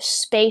allow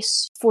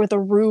space for the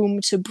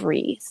room to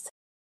breathe.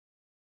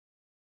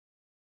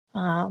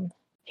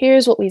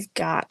 Here's what we've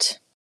got.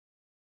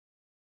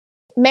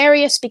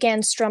 Marius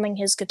began strumming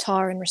his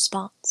guitar in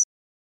response.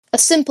 A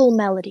simple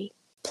melody,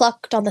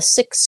 plucked on the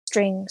 6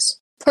 strings,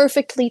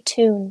 perfectly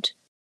tuned.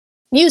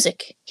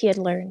 Music, he had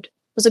learned,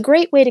 was a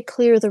great way to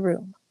clear the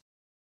room,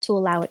 to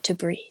allow it to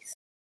breathe.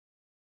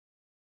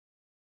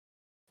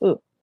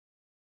 Ooh.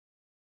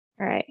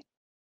 Alright.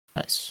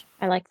 Nice.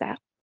 I like that.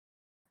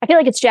 I feel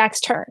like it's Jack's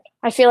turn.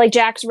 I feel like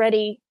Jack's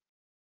ready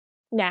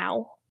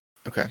now.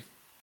 Okay.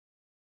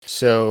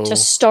 So... to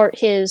start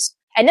his...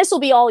 And this will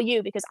be all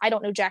you, because I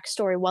don't know Jack's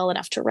story well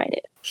enough to write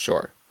it.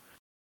 Sure.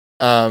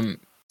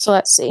 So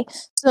let's see.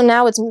 So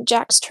now it's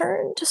Jack's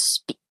turn to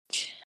speak.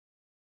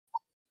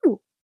 Ooh.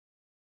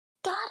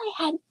 God, I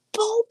had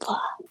boba.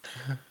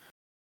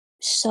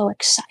 So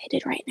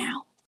excited right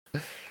now.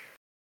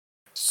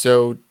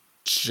 So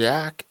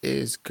Jack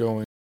is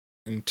going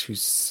to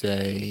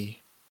say...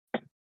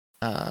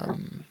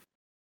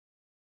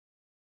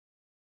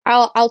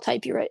 I'll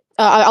type you right.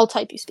 I'll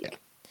type you speak.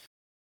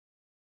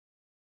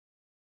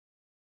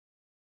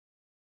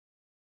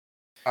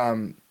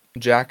 Yeah.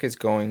 Jack is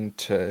going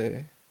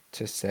to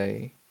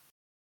say,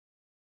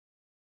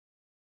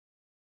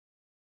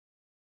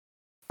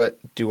 but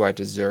do I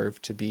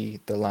deserve to be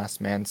the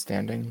last man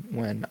standing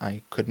when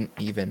I couldn't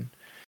even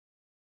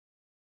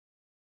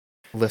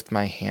lift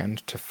my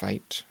hand to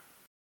fight?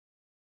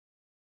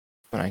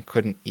 When I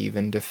couldn't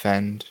even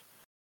defend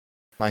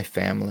my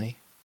family?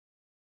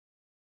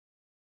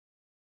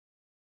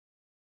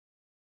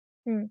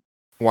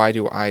 Why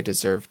do I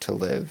deserve to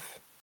live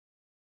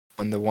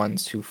when the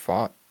ones who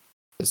fought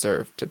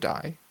deserve to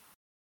die.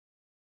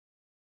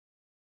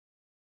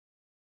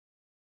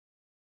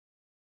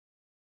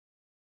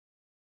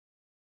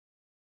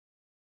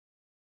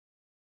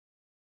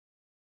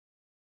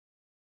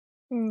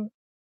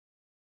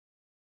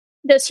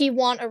 Does he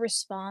want a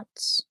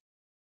response?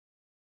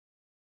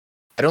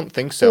 I don't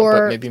think so, Or-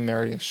 but maybe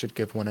Marius should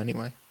give one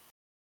anyway.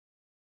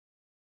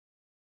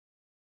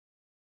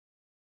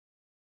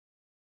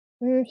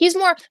 Marius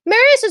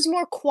is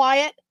more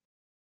quiet,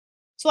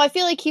 so I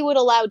feel like he would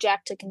allow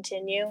Jack to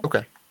continue.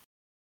 Okay.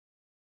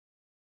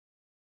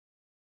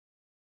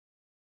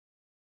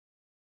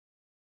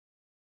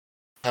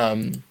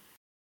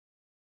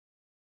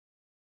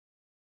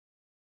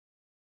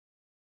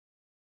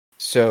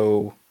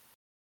 So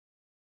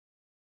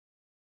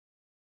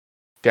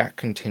Jack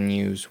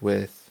continues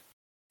with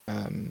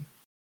Do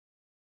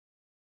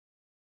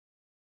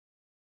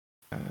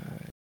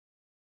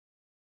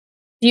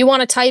you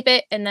want to type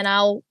it and then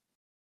I'll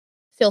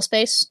fill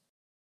space?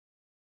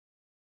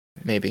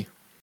 maybe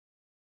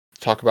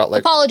talk about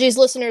like Apologies,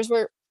 listeners.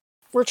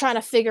 We're trying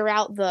to figure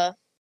out the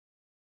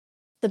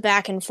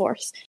back and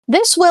forth.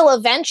 This will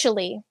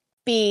eventually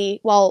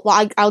be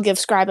I'll give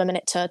Scribe a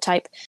minute to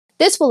type.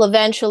 This will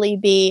eventually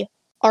be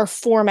our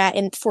format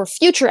for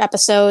future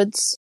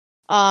episodes.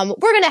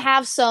 We're gonna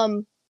have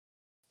some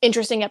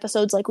interesting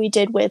episodes like we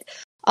did with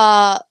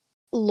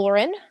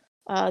Lauren,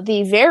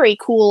 the very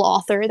cool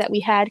author that we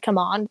had come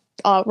on,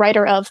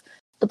 writer of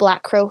The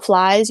Black Crow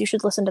Flies. You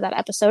should listen to that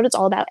episode. It's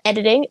all about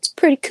editing. It's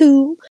pretty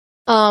cool.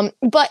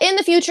 But in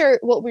the future,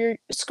 what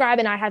Scribe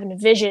and I have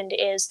envisioned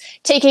is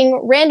taking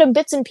random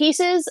bits and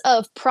pieces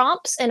of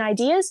prompts and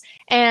ideas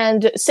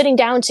and sitting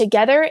down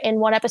together in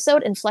one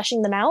episode and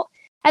fleshing them out,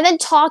 and then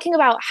talking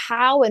about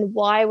how and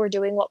why we're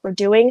doing what we're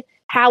doing,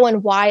 how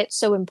and why it's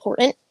so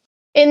important.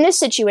 In this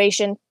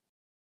situation,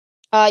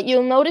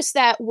 you'll notice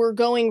that we're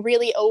going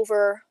really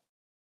over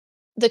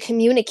the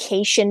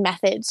communication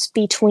methods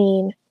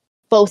between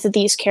both of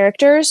these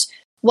characters,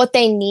 what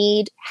they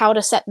need, how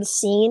to set the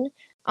scene.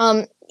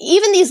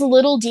 Even these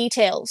little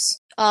details.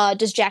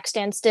 Does Jack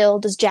stand still?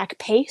 Does Jack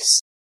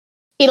pace?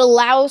 It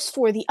allows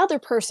for the other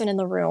person in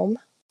the room,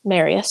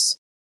 Marius,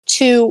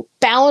 to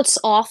bounce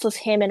off of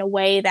him in a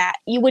way that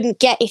you wouldn't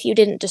get if you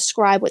didn't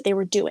describe what they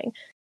were doing.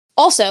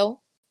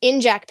 Also,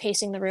 in Jack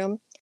pacing the room,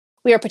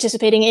 we are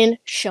participating in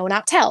Show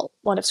Not Tell,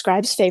 one of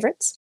Scribe's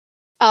favorites.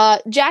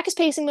 Jack is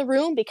pacing the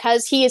room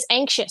because he is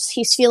anxious.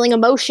 He's feeling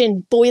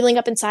emotion boiling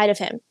up inside of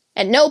him.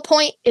 At no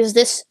point is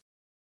this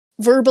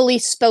verbally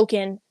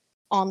spoken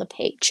on the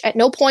page. At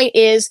no point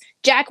is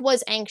Jack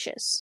was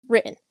anxious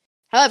written.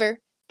 However,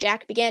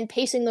 Jack began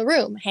pacing the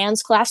room,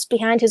 hands clasped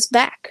behind his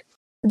back.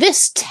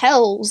 This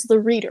tells the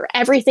reader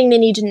everything they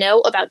need to know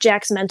about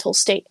Jack's mental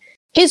state.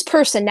 His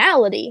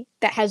personality,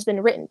 that has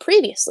been written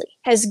previously,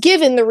 has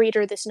given the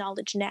reader this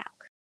knowledge now.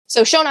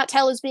 So Show Not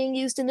Tell is being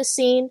used in the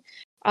scene.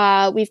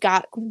 We've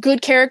got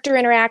good character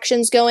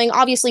interactions going.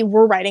 Obviously,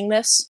 we're writing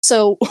this,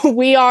 so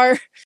we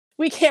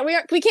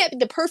can't be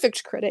the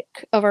perfect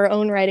critic of our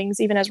own writings,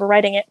 even as we're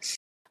writing it.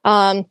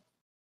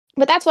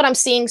 But that's what I'm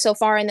seeing so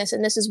far in this,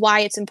 and this is why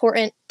it's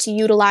important to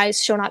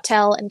utilize Show Not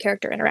Tell and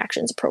character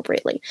interactions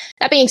appropriately.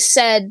 That being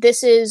said,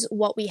 this is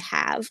what we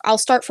have. I'll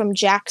start from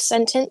Jack's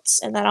sentence,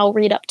 and then I'll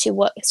read up to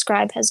what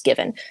Scribe has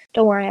given.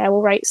 Don't worry, I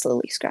will write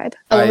slowly, Scribe.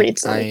 I will read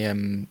slowly. I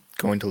am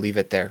going to leave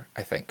it there,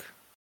 I think.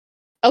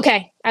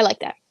 Okay, I like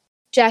that.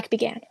 Jack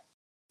began.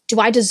 Do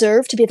I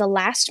deserve to be the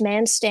last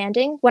man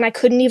standing when I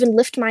couldn't even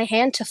lift my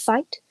hand to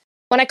fight?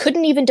 When I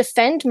couldn't even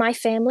defend my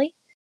family?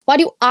 Why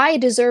do I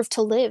deserve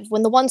to live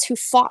when the ones who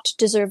fought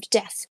deserved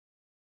death?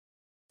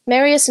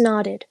 Marius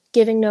nodded,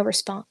 giving no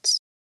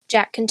response.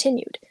 Jack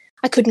continued.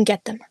 I couldn't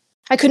get them.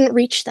 I couldn't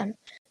reach them.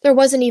 There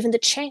wasn't even the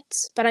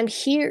chance, but I'm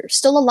here,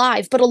 still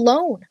alive, but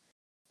alone.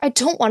 I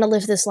don't want to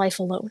live this life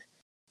alone.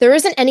 There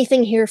isn't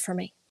anything here for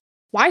me.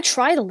 Why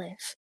try to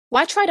live?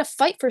 Why try to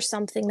fight for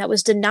something that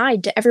was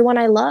denied to everyone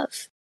I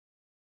love?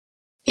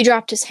 He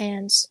dropped his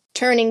hands,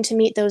 turning to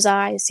meet those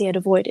eyes he had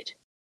avoided.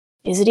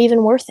 Is it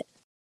even worth it?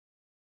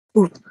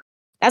 Ooh,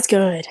 that's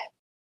good.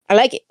 I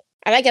like it.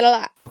 I like it a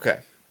lot. Okay.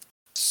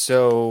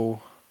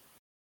 So,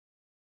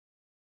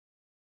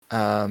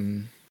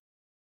 I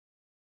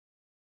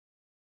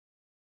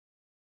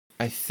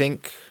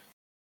think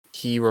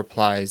he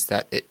replies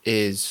that it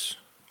is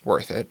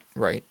worth it,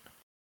 right?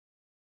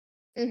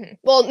 Mm-hmm.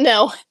 Well,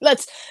 no.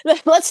 Let's throw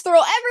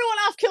everyone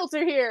off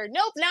kilter here.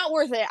 Nope, not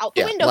worth it. Out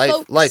the window,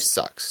 folks. Life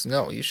sucks.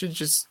 No, you should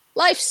just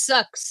life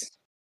sucks.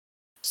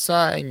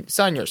 Sign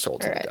your soul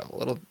to the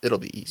devil. It'll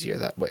be easier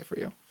that way for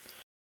you.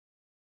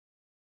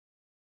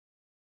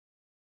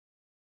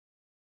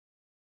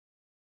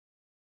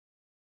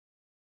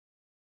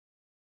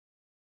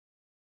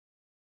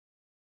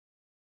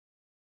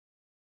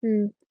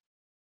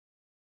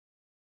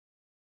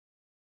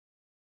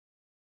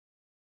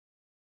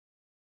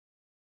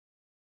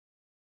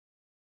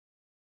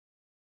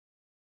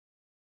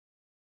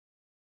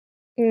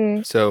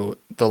 So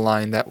the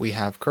line that we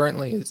have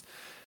currently is,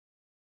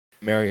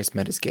 Marius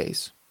met his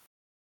gaze.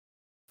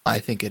 I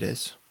think it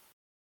is.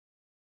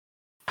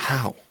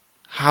 How?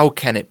 How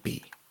can it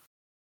be?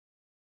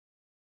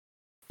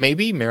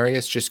 Maybe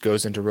Marius just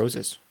goes into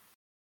roses.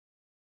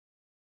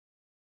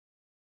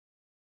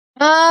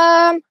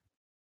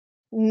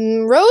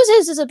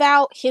 Roses is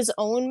about his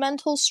own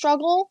mental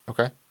struggle.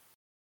 Okay.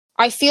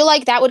 I feel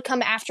like that would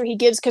come after he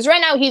gives, because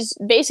right now he's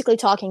basically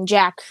talking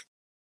Jack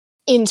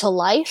into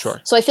life.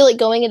 Sure. So I feel like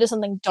going into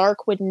something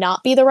dark would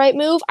not be the right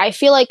move. I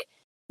feel like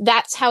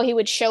that's how he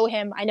would show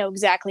him, I know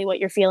exactly what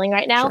you're feeling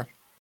right now. Sure.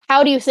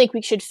 How do you think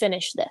we should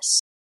finish this?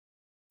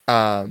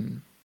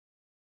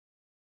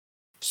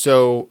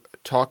 So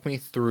talk me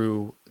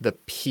through the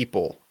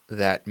people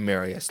that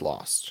Marius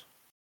lost.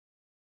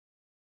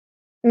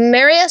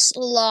 Marius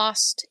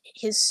lost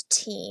his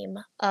team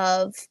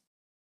of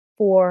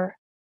 4.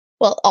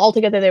 Well,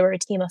 altogether they were a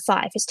team of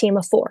 5, his team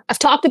of 4. I've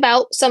talked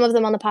about some of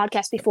them on the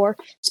podcast before,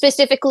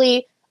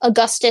 specifically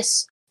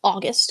Augustus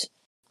August,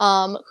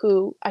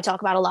 who I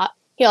talk about a lot.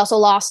 He also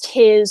lost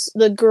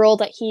the girl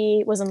that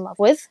he was in love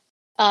with,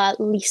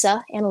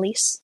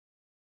 Annalise.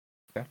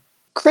 Okay.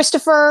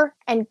 Christopher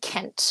and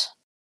Kent.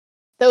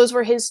 Those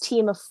were his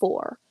team of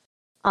 4.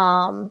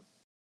 I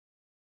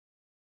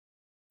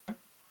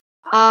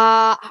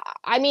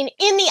mean,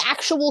 in the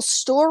actual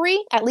story,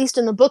 at least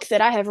in the book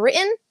that I have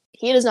written,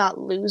 he does not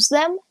lose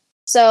them.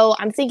 So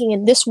I'm thinking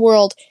in this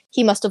world,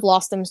 he must have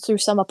lost them through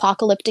some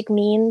apocalyptic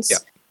means. Yeah.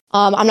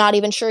 I'm not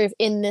even sure if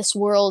in this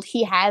world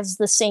he has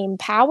the same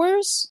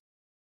powers,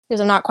 because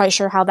I'm not quite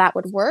sure how that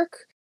would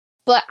work.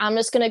 But I'm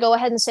just going to go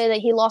ahead and say that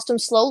he lost them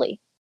slowly.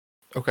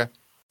 Okay.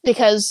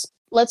 Because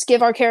let's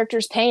give our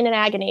characters pain and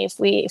agony if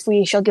we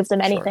shall give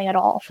them anything at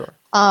all. Sure.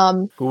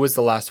 Who was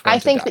the last one? I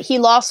think that he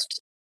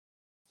lost.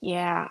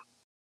 Yeah,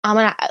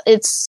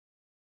 it's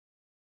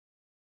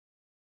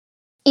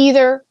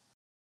either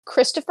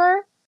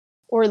Christopher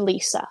or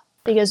Lisa,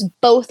 because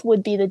both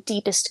would be the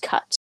deepest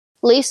cut.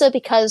 Lisa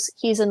because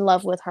he's in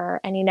love with her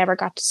and he never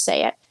got to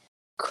say it.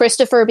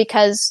 Christopher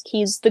because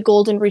he's the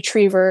golden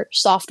retriever,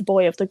 soft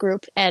boy of the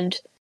group, and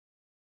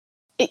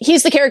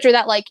he's the character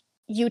that, like,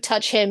 you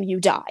touch him, you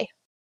die.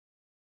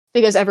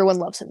 Because everyone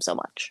loves him so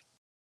much.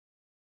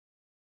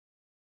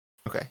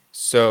 Okay,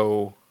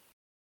 so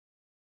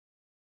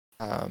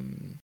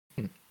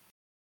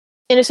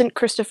Innocent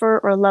Christopher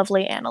or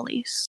lovely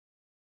Annalise?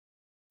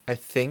 I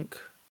think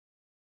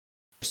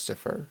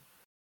Christopher.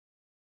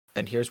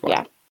 And here's why.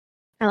 Yeah,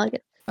 I like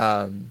it.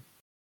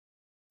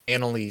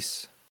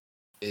 Annalise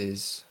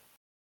is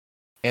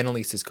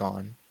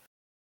gone.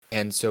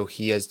 And so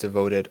he has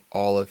devoted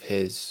all of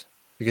his,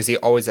 because he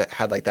always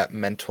had like that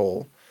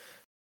mental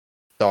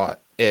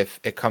thought,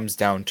 if it comes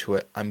down to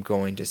it, I'm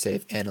going to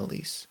save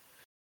Annalise.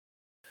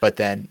 But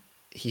then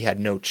he had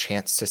no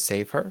chance to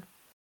save her.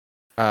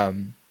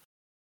 And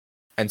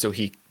so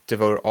he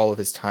devoted all of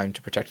his time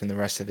to protecting the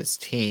rest of his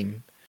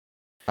team.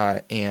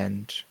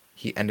 And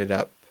he ended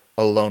up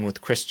alone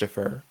with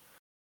Christopher.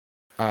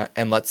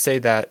 And let's say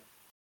that,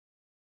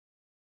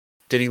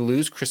 did he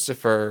lose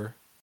Christopher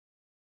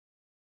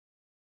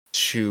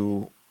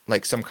to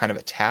like some kind of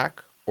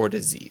attack or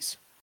disease?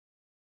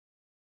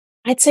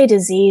 I'd say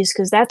disease,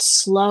 because that's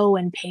slow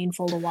and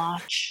painful to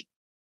watch.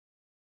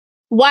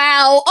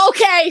 Wow,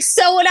 okay,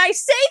 so when I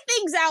say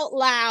things out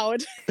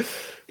loud...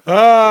 when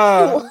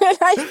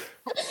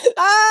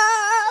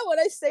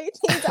I say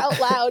things out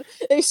loud,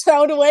 they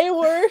sound way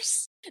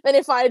worse than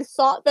if I'd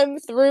thought them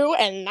through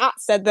and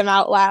not said them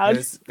out loud.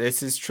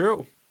 This is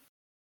true.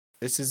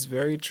 This is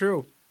very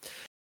true.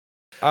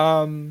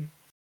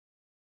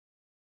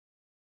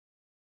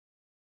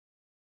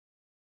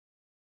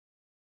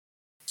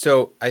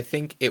 So I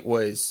think it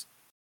was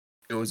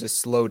a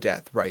slow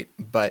death, right?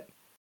 But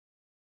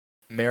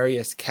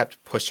Marius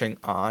kept pushing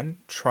on,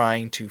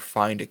 trying to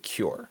find a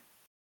cure.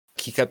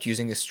 He kept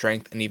using his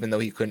strength, and even though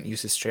he couldn't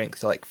use his strength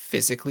to like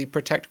physically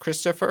protect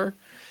Christopher,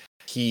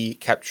 he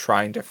kept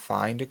trying to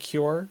find a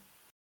cure.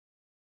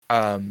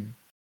 And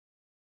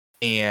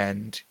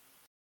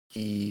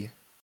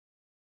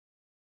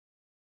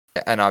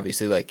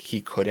obviously like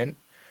he couldn't.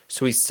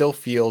 So he still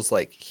feels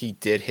like he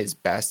did his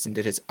best and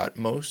did his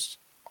utmost,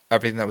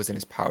 everything that was in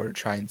his power to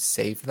try and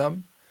save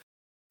them.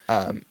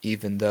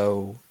 Even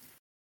though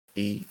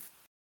he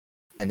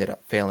ended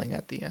up failing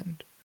at the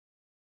end.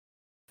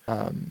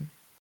 I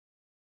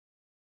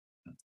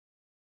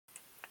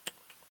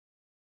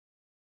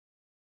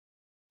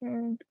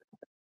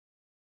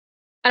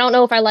don't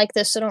know if I like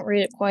this, so don't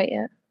read it quite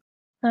yet.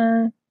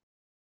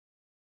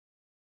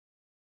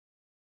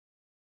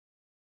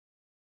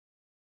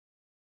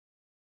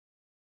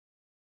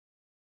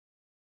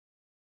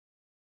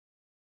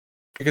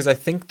 Because I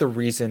think the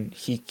reason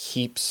he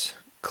keeps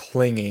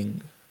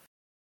clinging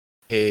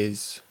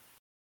is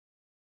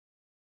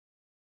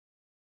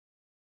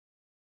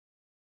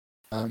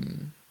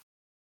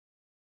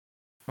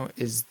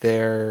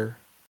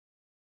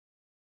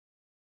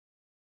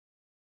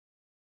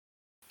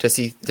does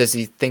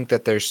he think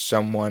that there's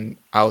someone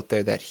out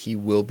there that he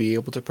will be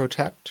able to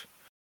protect?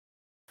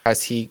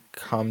 Has he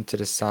come to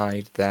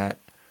decide that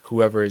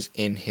whoever is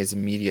in his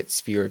immediate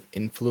sphere of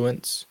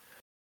influence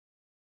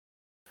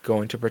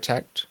going to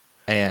protect,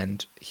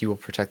 and he will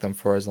protect them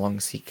for as long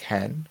as he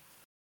can,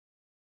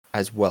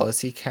 as well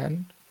as he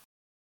can?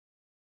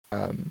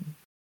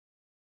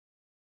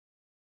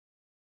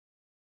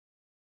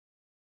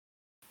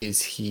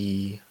 Is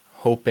he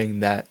hoping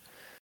that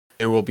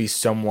there will be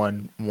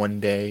someone one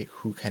day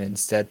who can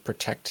instead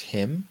protect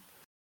him,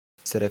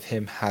 instead of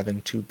him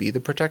having to be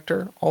the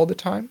protector all the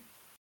time?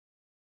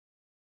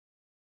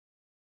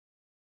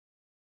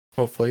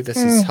 Hopefully this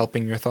is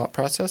helping your thought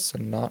process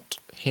and not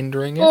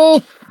hindering it.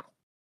 Oh,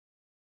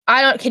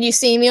 can you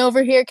see me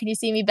over here? Can you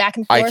see me back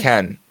and forth? I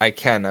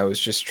can. I was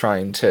just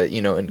trying to,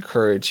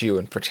 encourage you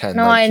and pretend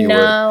No, like I you know,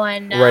 were I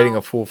know. writing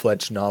a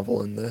full-fledged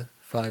novel in the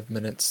 5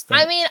 minutes.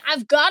 I mean,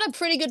 I've got a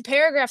pretty good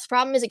paragraph. The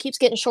problem is it keeps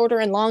getting shorter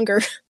and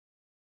longer.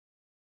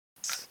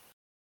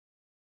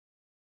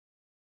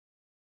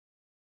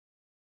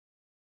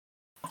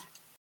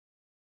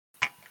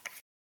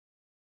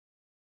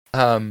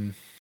 I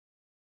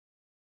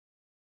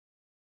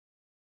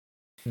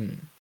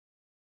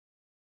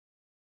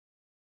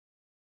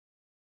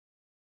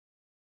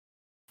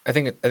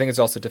think it's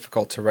also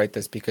difficult to write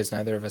this because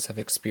neither of us have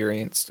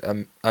experienced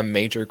a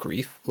major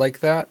grief like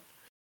that,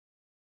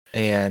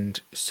 and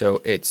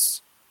so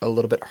it's a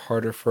little bit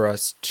harder for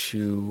us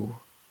to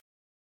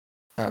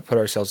put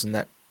ourselves in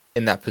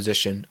that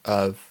position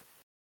of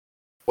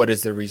what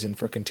is the reason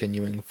for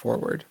continuing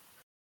forward.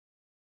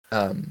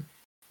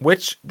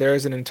 Which there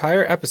is an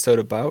entire episode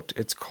about.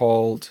 It's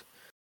called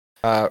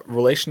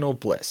Relational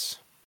Bliss,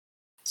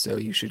 so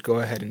you should go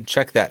ahead and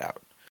check that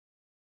out.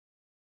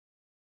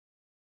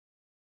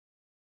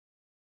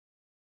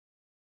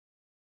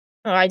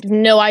 Oh, I have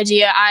no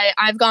idea.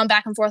 I've gone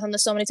back and forth on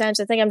this so many times.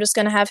 I think I'm just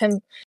gonna have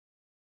him.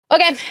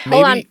 Okay,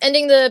 hold on.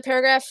 Ending the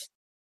paragraph.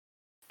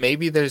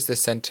 Maybe there's the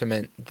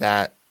sentiment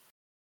that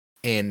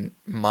in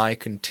my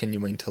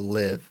continuing to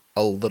live,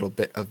 a little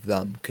bit of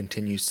them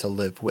continues to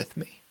live with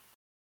me.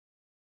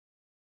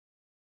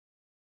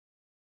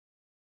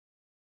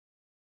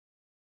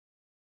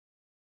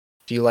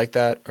 Do you like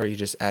that, or are you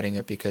just adding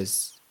it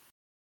because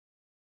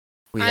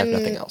we have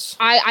nothing else?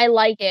 I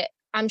like it.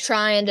 I'm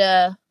trying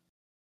to.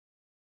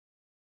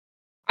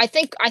 I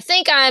think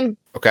I'm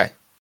okay.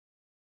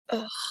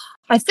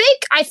 I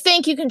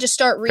think you can just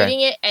start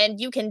reading it, and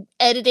you can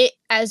edit it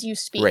as you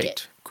speak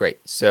it. Great.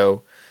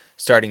 So,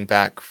 starting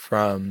back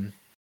from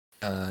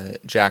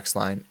Jack's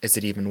line, is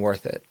it even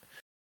worth it?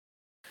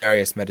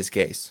 Marius met his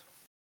gaze.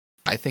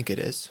 I think it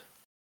is.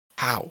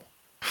 How?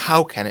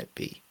 How can it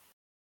be?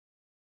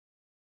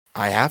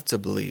 I have to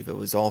believe it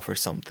was all for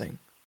something.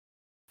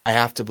 I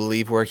have to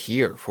believe we're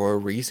here for a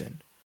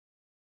reason.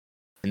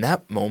 In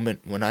that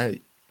moment when I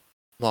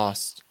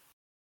lost,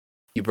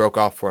 he broke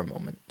off for a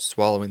moment,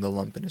 swallowing the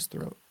lump in his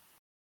throat.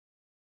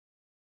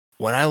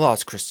 When I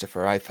lost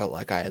Christopher, I felt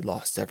like I had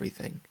lost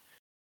everything.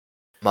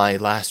 My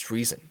last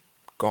reason,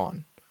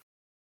 gone.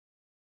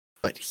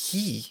 But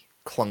he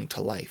clung to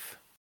life.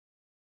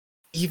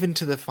 Even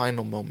to the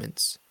final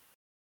moments.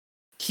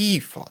 He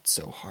fought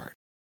so hard.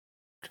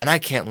 And I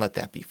can't let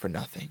that be for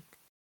nothing.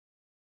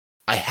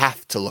 I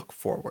have to look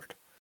forward.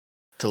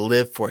 To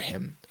live for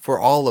him, for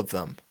all of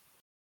them.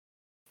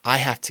 I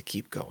have to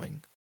keep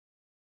going.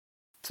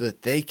 So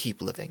that they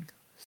keep living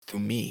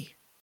through me.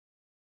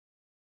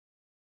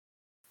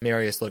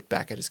 Marius looked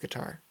back at his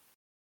guitar.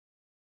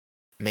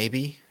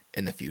 Maybe,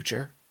 in the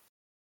future,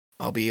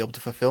 I'll be able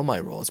to fulfill my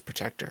role as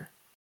protector.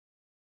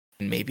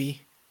 And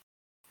maybe,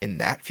 in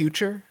that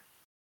future,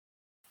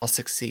 I'll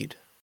succeed.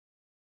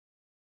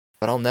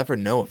 But I'll never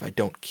know if I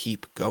don't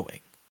keep going.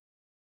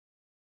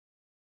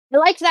 I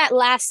liked that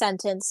last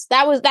sentence.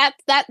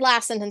 That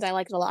last sentence I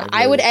liked a lot.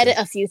 I would edit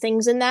a few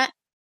things in that.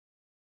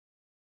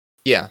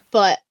 Yeah.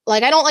 But,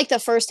 I don't like the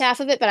first half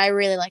of it, but I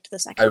really liked the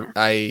second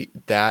half.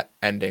 That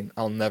ending,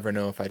 I'll never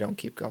know if I don't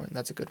keep going.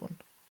 That's a good one.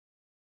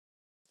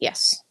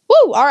 Yes.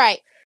 Woo! All right.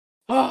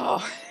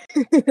 Oh.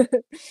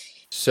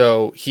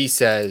 So he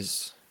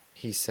says,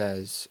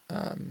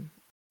 to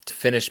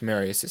finish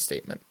Marius'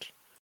 statement.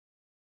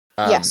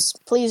 Yes,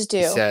 please do.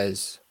 He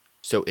says,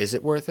 so is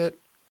it worth it?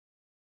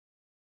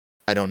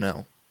 I don't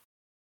know.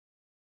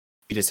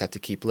 We just have to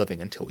keep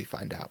living until we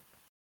find out.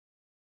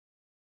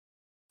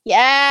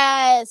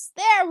 Yes,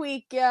 there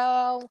we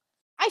go.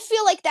 I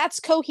feel like that's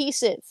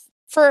cohesive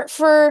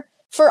for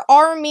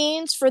our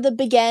means, for the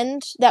big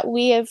end that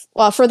we have,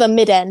 for the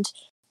mid end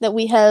that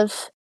we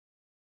have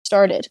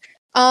started.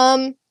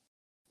 The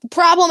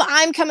problem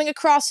I'm coming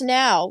across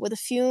now, with a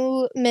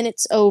few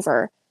minutes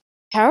over,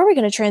 how are we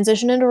going to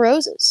transition into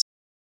roses?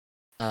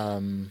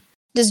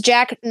 Does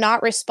Jack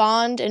not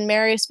respond and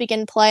Marius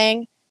begin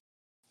playing?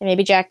 And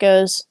maybe Jack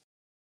goes,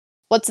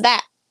 "What's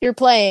that you're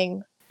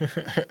playing?"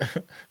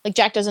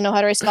 Jack doesn't know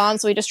how to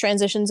respond, so he just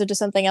transitions into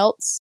something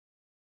else.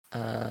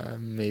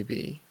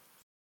 Maybe.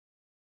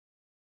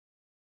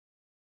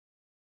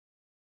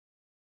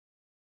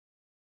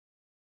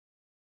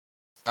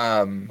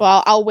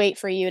 Well, I'll wait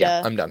for you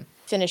to. I'm done.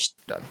 Finish.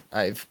 Done.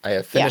 I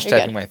have finished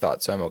typing my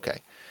thoughts, so I'm okay.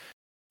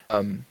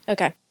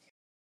 Okay.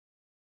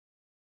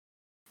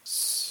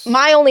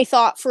 My only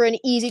thought for an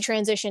easy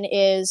transition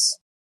is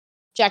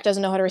Jack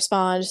doesn't know how to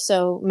respond,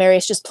 so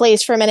Marius just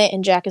plays for a minute,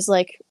 and Jack is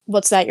like,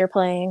 "What's that you're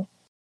playing?"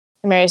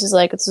 And Marius is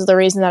like, this is the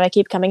reason that I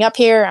keep coming up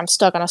here. I'm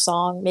stuck on a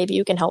song. Maybe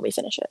you can help me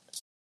finish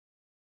it.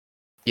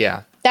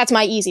 Yeah. That's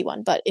my easy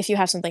one, but if you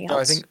have something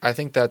else. No, I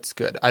think that's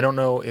good. I don't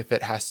know if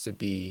it has to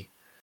be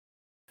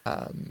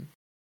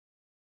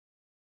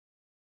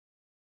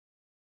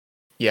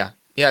yeah.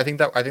 Yeah, I think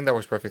that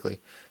works perfectly,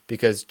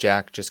 because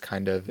Jack just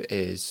kind of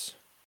is,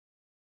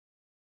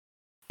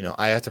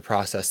 I have to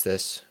process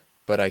this,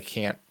 but I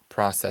can't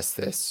process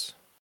this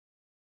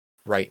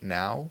right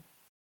now.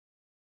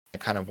 I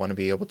kind of want to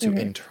be able to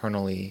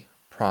internally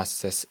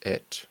process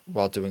it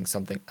while doing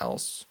something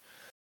else.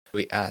 So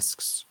he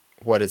asks,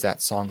 what is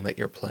that song that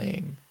you're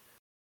playing?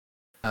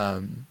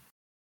 And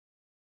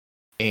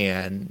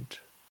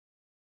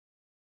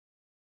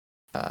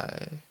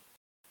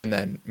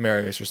then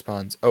Marius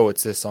responds, oh,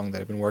 it's this song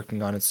that I've been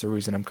working on. It's the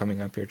reason I'm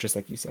coming up here, just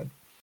like you said.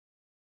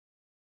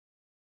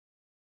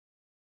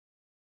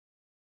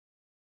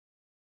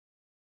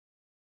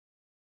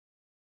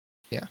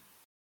 Yeah.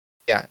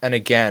 Yeah, and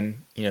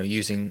again,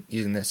 using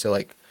this, so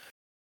like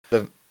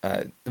the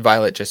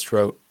Violet just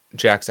wrote,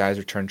 Jack's eyes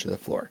returned to the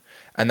floor,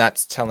 and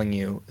that's telling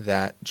you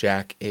that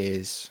Jack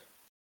is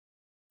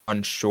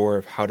unsure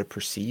of how to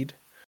proceed,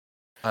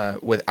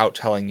 without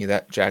telling you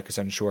that Jack is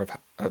unsure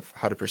of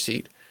how to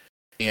proceed,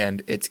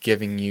 and it's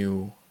giving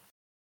you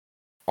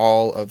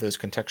all of those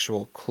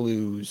contextual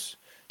clues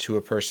to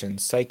a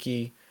person's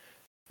psyche,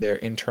 their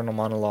internal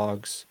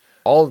monologues,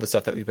 all of the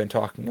stuff that we've been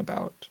talking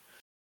about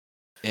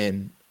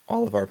in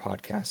all of our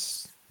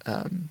podcasts,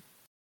 in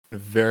a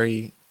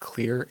very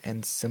clear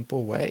and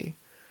simple way.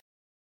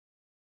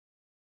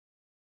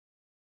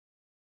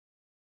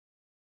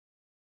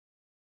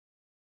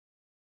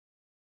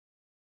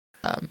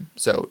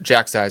 So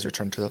Jack's eyes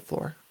returned to the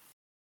floor.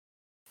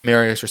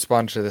 Marius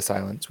responded to the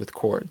silence with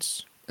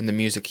chords, and the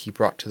music he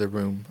brought to the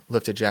room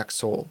lifted Jack's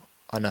soul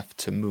enough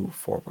to move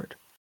forward.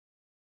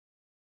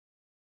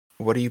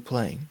 What are you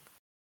playing?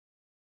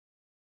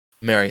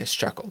 Marius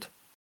chuckled.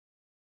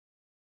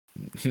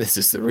 This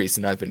is the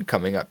reason I've been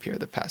coming up here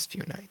the past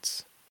few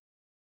nights.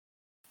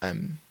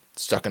 I'm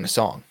stuck in a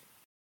song.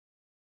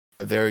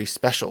 A very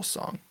special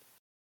song.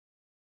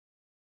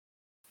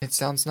 It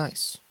sounds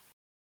nice.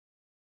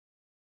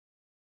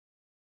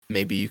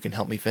 Maybe you can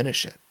help me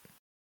finish it.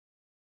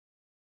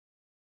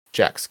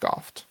 Jack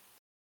scoffed.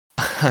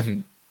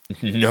 I'm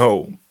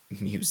no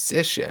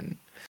musician.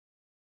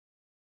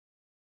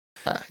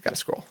 I gotta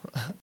scroll.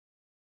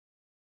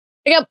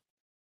 Yep.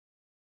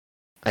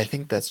 I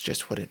think that's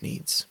just what it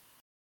needs.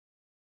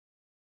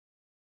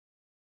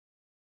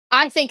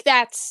 I think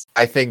that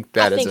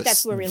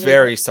is a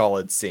very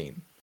solid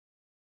scene.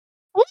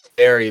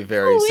 Very,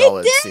 very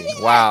solid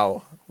scene.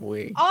 Wow.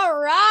 All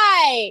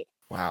right.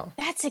 Wow.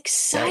 That's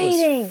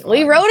exciting.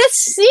 We wrote a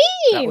scene.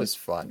 That was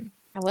fun.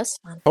 That was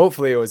fun.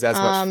 Hopefully it was as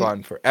much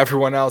fun for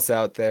everyone else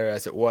out there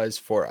as it was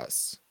for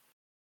us.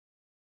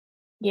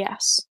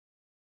 Yes.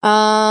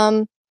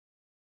 All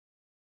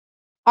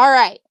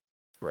right.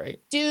 Right.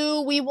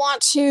 Do we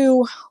want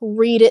to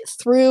read it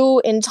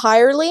through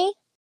entirely,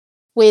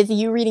 with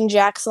you reading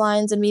Jack's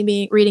lines and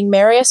me reading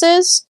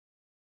Marius's?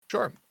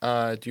 Sure.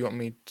 Do you want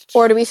me to...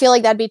 Or do we feel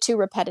like that'd be too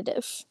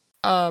repetitive?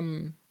 I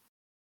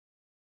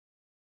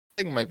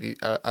think it might be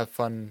a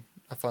fun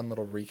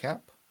little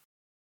recap.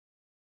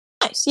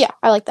 Nice. Yeah,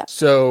 I like that.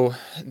 So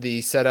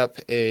the setup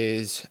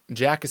is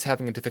Jack is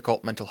having a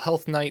difficult mental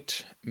health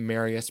night.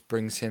 Marius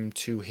brings him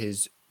to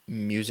his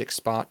music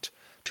spot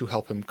to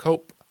help him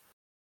cope.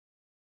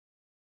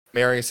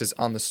 Marius is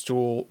on the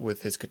stool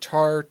with his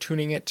guitar,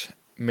 tuning it.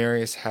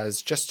 Marius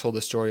has just told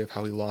the story of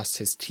how he lost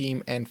his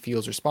team and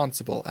feels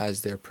responsible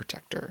as their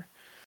protector.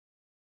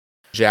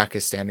 Jack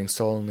is standing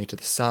sullenly to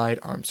the side,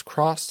 arms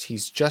crossed.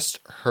 He's just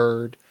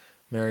heard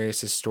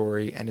Marius'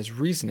 story and his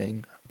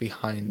reasoning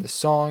behind the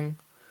song.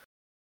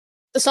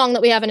 The song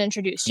that we haven't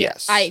introduced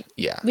yet.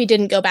 Yes. We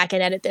didn't go back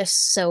and edit this,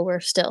 so we're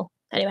still...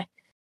 Anyway.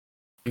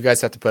 You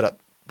guys have to put up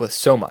with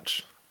so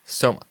much.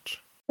 So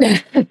much.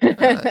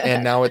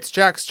 And now it's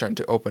Jack's turn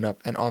to open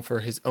up and offer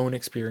his own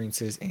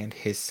experiences and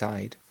his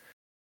side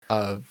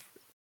of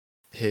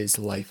his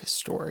life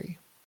story.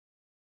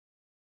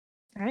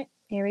 All right,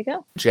 here we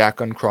go.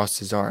 Jack uncrossed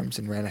his arms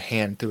and ran a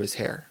hand through his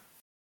hair.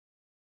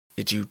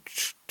 Did you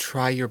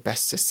try your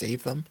best to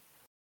save them?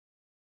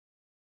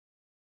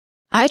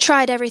 I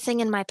tried everything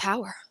in my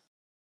power.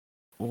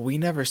 We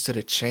never stood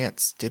a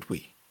chance, did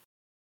we?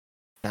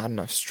 Not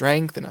enough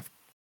strength, enough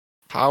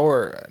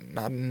power,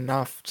 not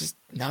enough, just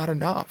not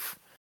enough.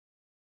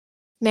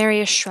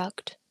 Marius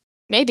shrugged.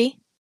 Maybe.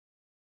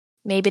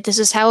 Maybe this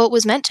is how it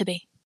was meant to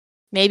be.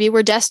 Maybe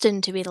we're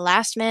destined to be the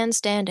last man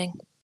standing.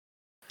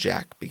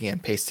 Jack began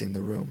pacing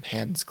the room,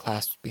 hands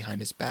clasped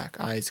behind his back,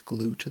 eyes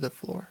glued to the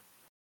floor.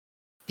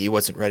 He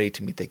wasn't ready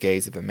to meet the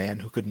gaze of a man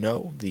who could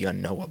know the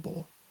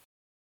unknowable.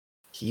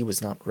 He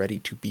was not ready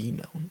to be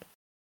known.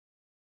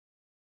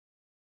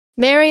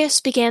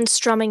 Marius began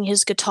strumming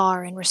his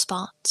guitar in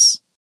response.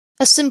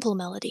 A simple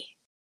melody,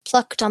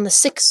 plucked on the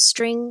 6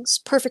 strings,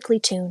 perfectly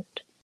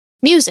tuned.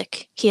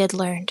 Music, he had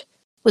learned,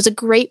 was a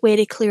great way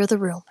to clear the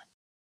room,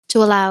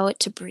 to allow it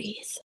to breathe.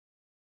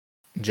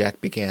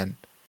 Jack began.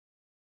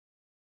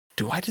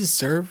 Do I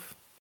deserve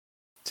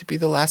to be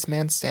the last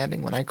man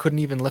standing when I couldn't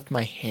even lift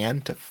my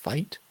hand to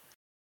fight?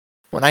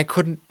 When I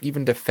couldn't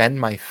even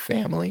defend my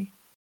family?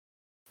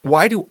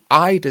 Why do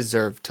I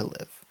deserve to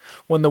live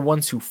when the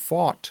ones who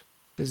fought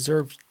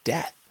deserved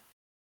death?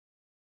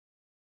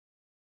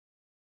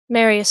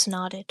 Marius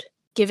nodded,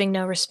 giving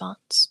no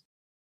response.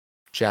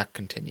 Jack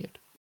continued.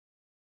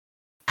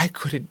 I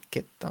couldn't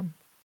get them.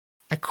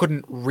 I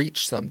couldn't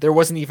reach them. There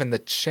wasn't even the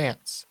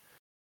chance.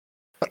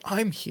 But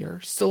I'm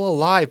here, still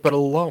alive, but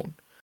alone.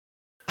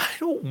 I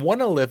don't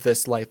want to live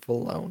this life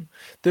alone.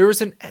 There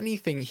isn't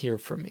anything here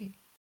for me.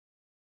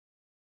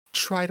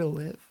 Try to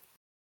live.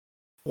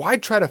 Why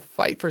try to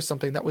fight for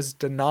something that was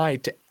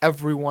denied to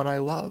everyone I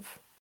love?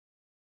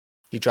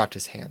 He dropped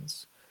his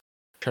hands,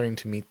 turning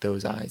to meet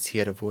those eyes he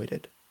had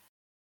avoided.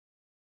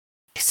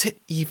 Is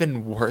it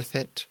even worth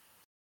it?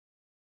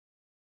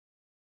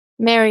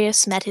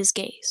 Marius met his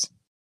gaze.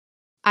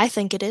 I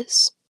think it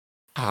is.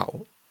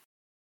 How?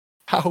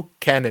 How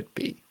can it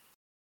be?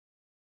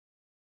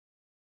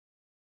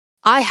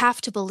 I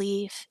have to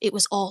believe it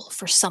was all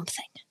for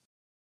something.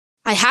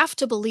 I have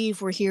to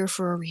believe we're here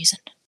for a reason.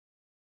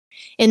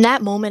 In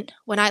that moment,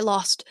 when I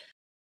lost...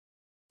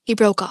 He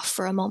broke off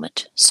for a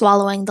moment,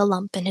 swallowing the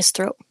lump in his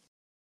throat.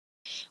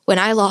 When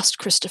I lost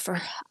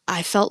Christopher,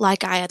 I felt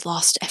like I had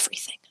lost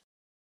everything.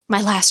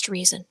 My last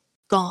reason,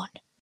 gone.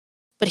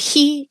 But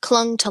he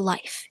clung to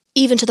life,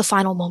 even to the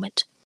final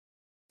moment.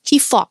 He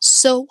fought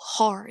so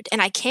hard,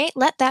 and I can't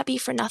let that be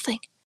for nothing.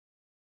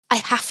 I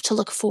have to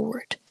look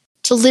forward,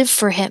 to live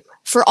for him,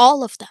 for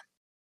all of them.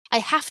 I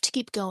have to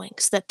keep going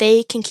so that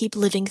they can keep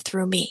living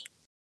through me.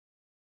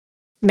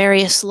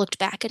 Marius looked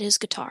back at his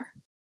guitar.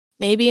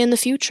 Maybe in the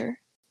future,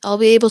 I'll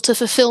be able to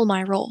fulfill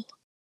my role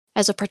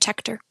as a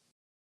protector.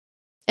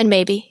 And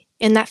maybe,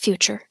 in that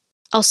future,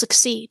 I'll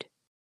succeed.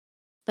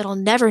 But I'll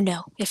never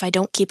know if I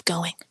don't keep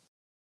going.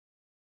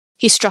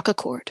 He struck a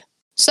chord.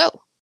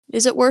 So,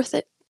 is it worth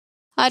it?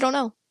 I don't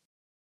know.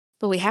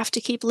 But we have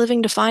to keep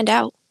living to find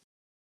out.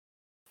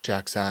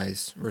 Jack's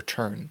eyes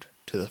returned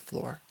to the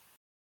floor.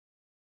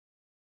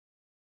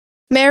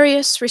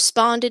 Marius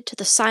responded to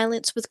the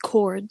silence with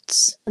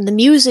chords, and the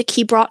music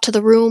he brought to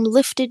the room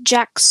lifted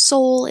Jack's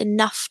soul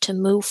enough to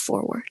move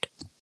forward.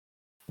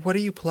 What are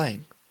you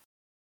playing?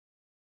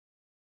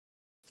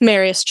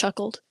 Marius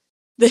chuckled.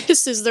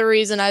 This is the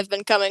reason I've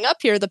been coming up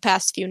here the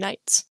past few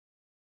nights.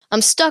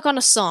 I'm stuck on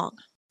a song,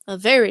 a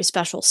very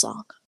special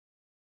song.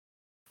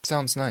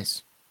 Sounds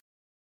nice.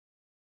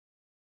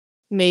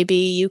 Maybe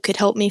you could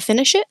help me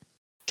finish it?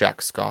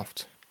 Jack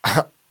scoffed.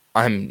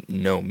 I'm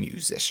no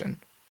musician.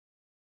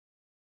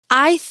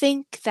 I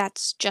think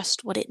that's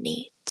just what it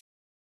needs.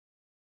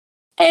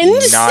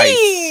 End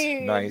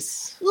scene!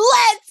 Nice.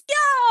 Let's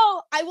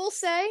go! I will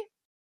say,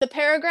 the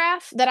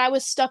paragraph that I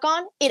was stuck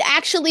on, it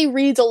actually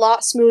reads a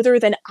lot smoother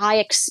than I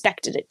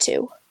expected it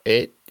to.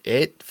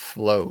 It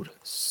flowed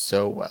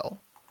so well.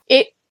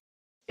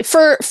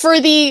 For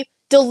the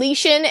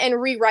deletion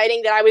and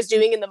rewriting that I was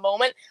doing in the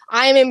moment,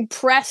 I am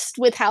impressed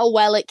with how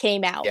well it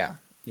came out. Yeah.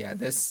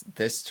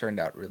 This turned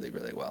out really,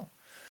 really well.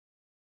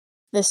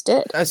 This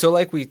did. So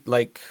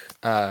like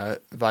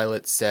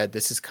Violet said,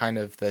 this is kind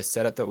of the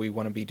setup that we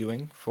want to be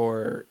doing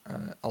for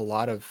a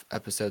lot of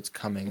episodes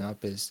coming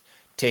up, is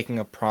taking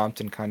a prompt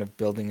and kind of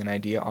building an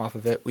idea off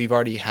of it. We've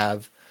already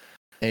have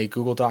a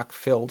Google Doc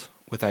filled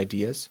with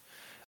ideas.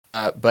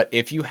 But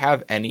if you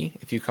have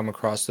if you come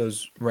across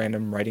those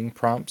random writing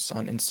prompts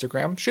on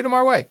Instagram, shoot them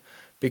our way,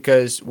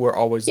 because we're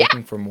always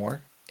looking for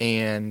more.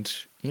 And,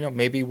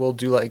 maybe we'll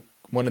do like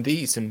one of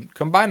these and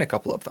combine a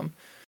couple of them.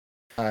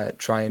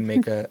 Try and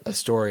make a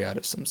story out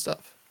of some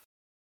stuff.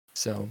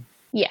 So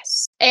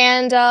yes.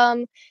 And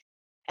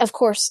of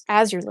course,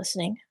 as you're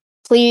listening,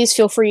 please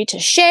feel free to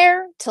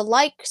share, to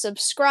like,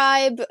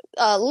 subscribe,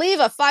 leave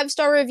a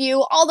 5-star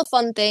review, all the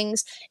fun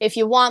things if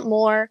you want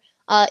more.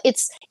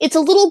 It's a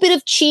little bit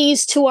of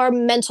cheese to our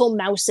mental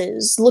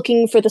mouses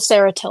looking for the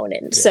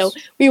serotonin. So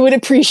we would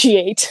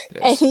appreciate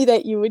any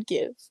that you would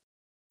give.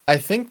 I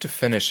think to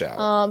finish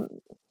out,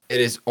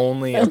 it is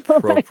only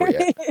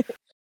appropriate,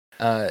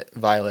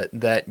 Violet,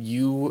 that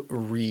you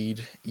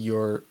read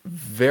your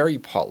very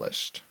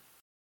polished,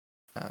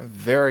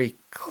 very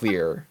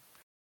clear,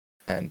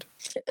 and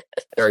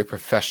very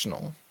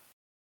professional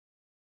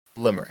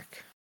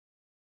limerick.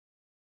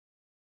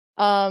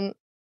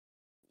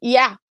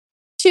 Yeah.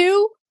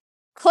 To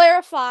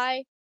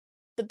clarify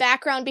the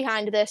background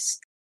behind this,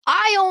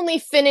 I only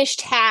finished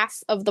half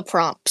of the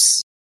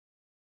prompts.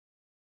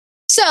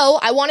 So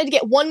I wanted to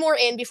get one more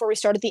in before we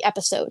started the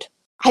episode.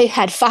 I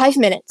had 5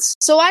 minutes.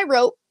 So I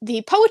wrote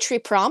the poetry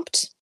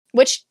prompt,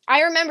 which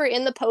I remember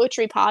in the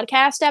poetry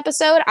podcast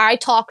episode, I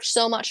talked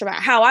so much about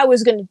how I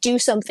was going to do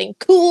something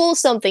cool,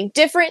 something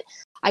different.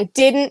 I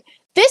didn't.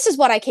 This is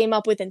what I came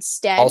up with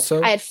instead.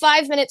 Also, I had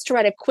 5 minutes to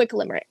write a quick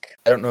limerick.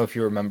 I don't know if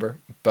you remember,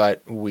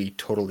 but we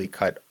totally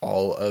cut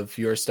all of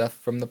your stuff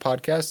from the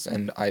podcast,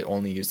 and I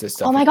only used this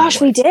stuff. Oh my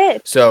gosh, we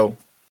did. So,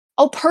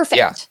 oh, perfect.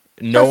 Yeah,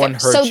 no one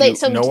heard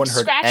no one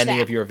heard any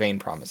that. of your vain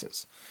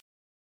promises.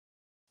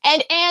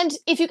 And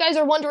if you guys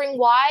are wondering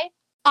why,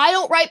 I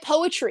don't write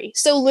poetry.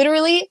 So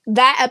literally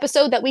that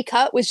episode that we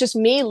cut was just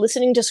me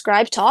listening to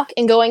Scribe talk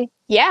and going,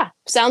 yeah,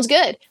 sounds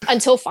good.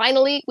 Until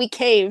finally we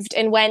caved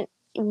and went,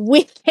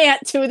 we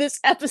can't do this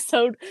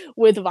episode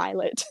with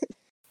Violet.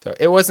 So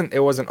it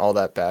wasn't all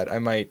that bad.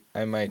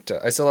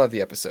 I still have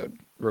the episode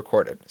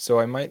recorded, so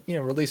I might,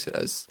 release it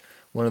as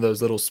one of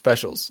those little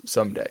specials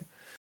someday.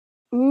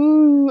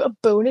 Ooh, a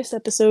bonus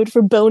episode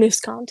for bonus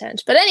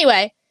content. But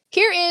anyway,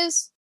 here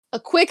is a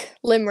quick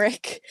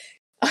limerick.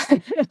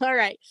 All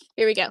right,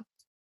 here we go.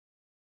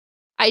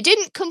 I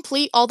didn't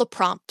complete all the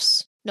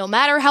prompts, no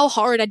matter how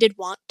hard I did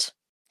want.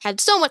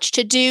 Had so much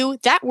to do,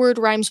 that word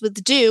rhymes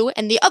with do,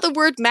 and the other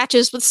word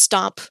matches with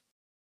stomp.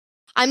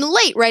 I'm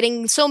late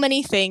writing so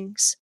many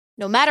things,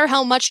 no matter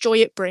how much joy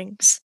it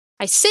brings.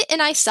 I sit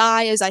and I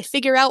sigh as I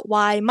figure out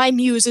why my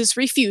muses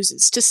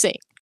refuses to sing.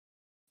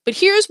 But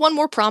here's one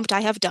more prompt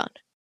I have done.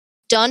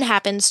 Done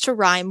happens to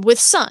rhyme with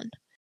sun.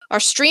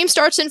 Our stream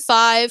starts in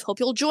 5. Hope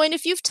you'll join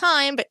if you've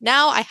time, but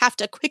now I have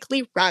to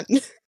quickly run.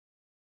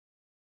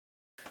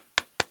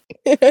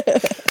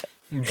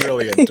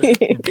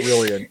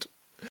 Brilliant.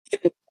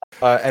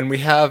 And we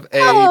have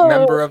a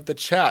member of the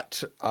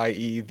chat,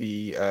 i.e.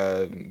 the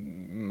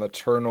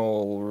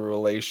maternal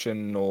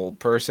relational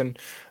person,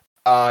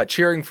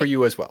 cheering for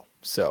you as well.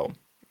 So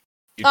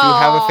you do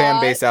have a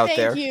fan base out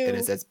there. You. It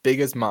is as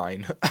big as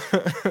mine.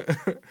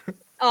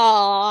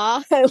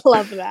 Aw, I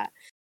love that.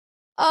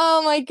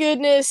 Oh my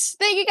goodness.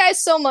 Thank you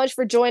guys so much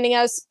for joining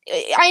us.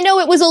 I know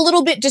it was a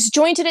little bit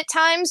disjointed at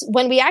times.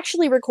 When we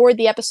actually record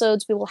the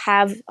episodes, we will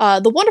have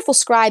the wonderful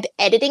Scribe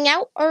editing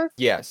out our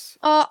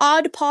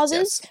odd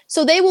pauses. Yes.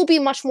 So they will be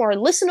much more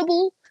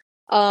listenable.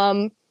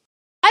 I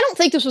don't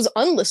think this was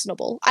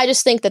unlistenable. I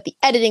just think that the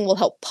editing will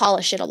help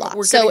polish it a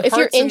lot. So if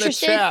you're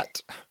interested...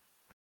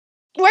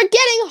 We're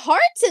getting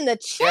hearts in the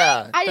chat.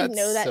 Yeah, I didn't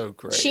know that so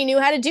great. She knew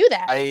how to do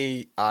that.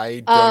 I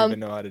don't even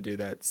know how to do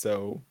that.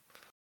 So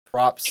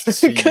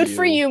props to Good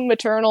for you,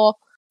 maternal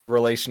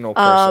relational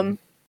person.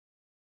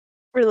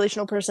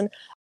 Relational person.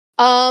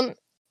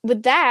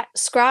 With that,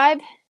 Scribe,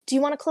 do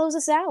you want to close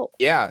us out?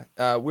 Yeah,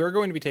 we're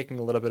going to be taking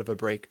a little bit of a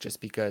break just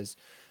because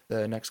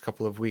the next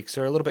couple of weeks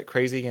are a little bit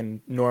crazy,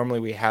 and normally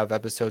we have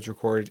episodes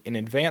recorded in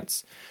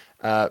advance,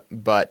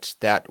 but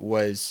that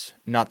was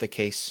not the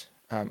case.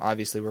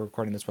 Obviously, we're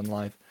recording this one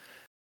live.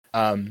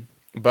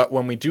 But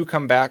when we do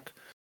come back,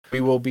 we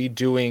will be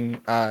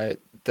doing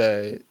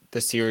the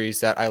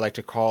series that I like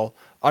to call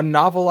a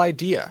novel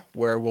idea,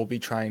 where we'll be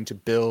trying to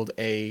build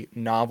a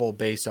novel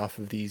based off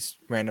of these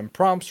random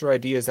prompts or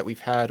ideas that we've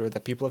had or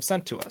that people have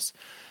sent to us.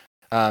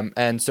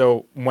 And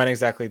so when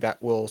exactly that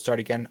will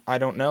start again, I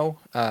don't know.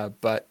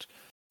 But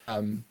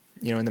in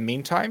the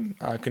meantime,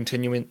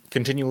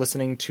 continue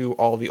listening to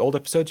all the old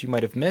episodes you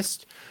might have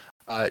missed.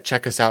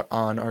 Check us out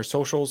on our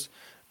socials,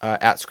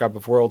 at Scribe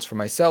of Worlds for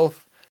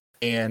myself,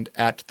 and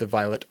at The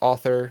Violet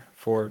Author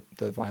for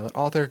The Violet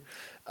Author.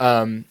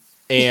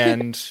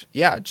 And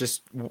yeah,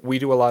 we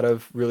do a lot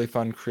of really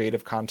fun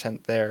creative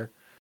content there.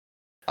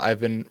 I've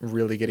been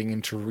really getting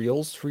into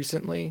Reels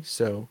recently,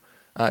 so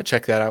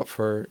check that out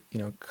for,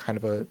 kind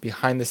of a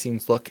behind the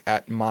scenes look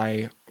at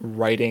my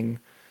writing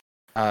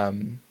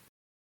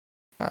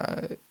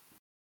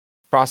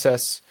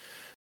process,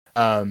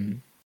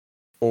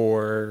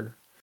 or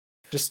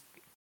just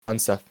fun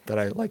stuff that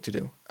I like to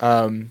do.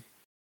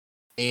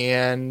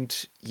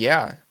 And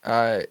yeah,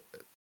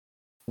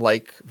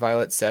 like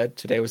Violet said,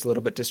 today was a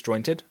little bit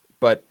disjointed,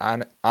 but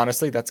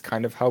honestly, that's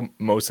kind of how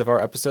most of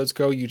our episodes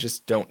go. You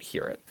just don't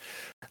hear it.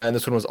 And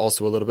this one was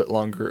also a little bit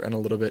longer and a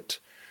little bit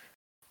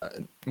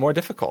more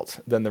difficult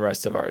than the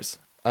rest of ours.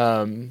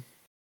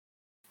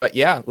 But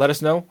yeah, let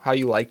us know how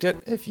you liked it.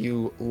 If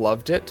you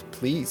loved it,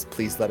 please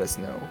let us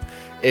know.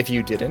 If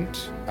you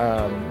didn't,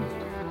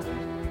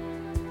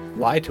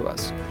 lie to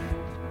us.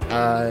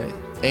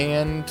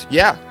 And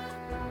yeah,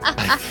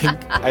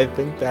 I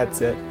think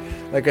that's it.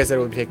 Like I said,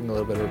 we'll be taking a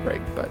little bit of a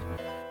break, but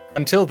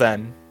until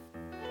then,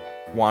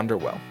 wander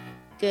well.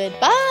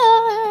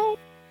 Goodbye.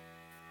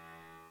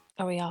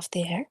 Are we off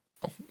the air?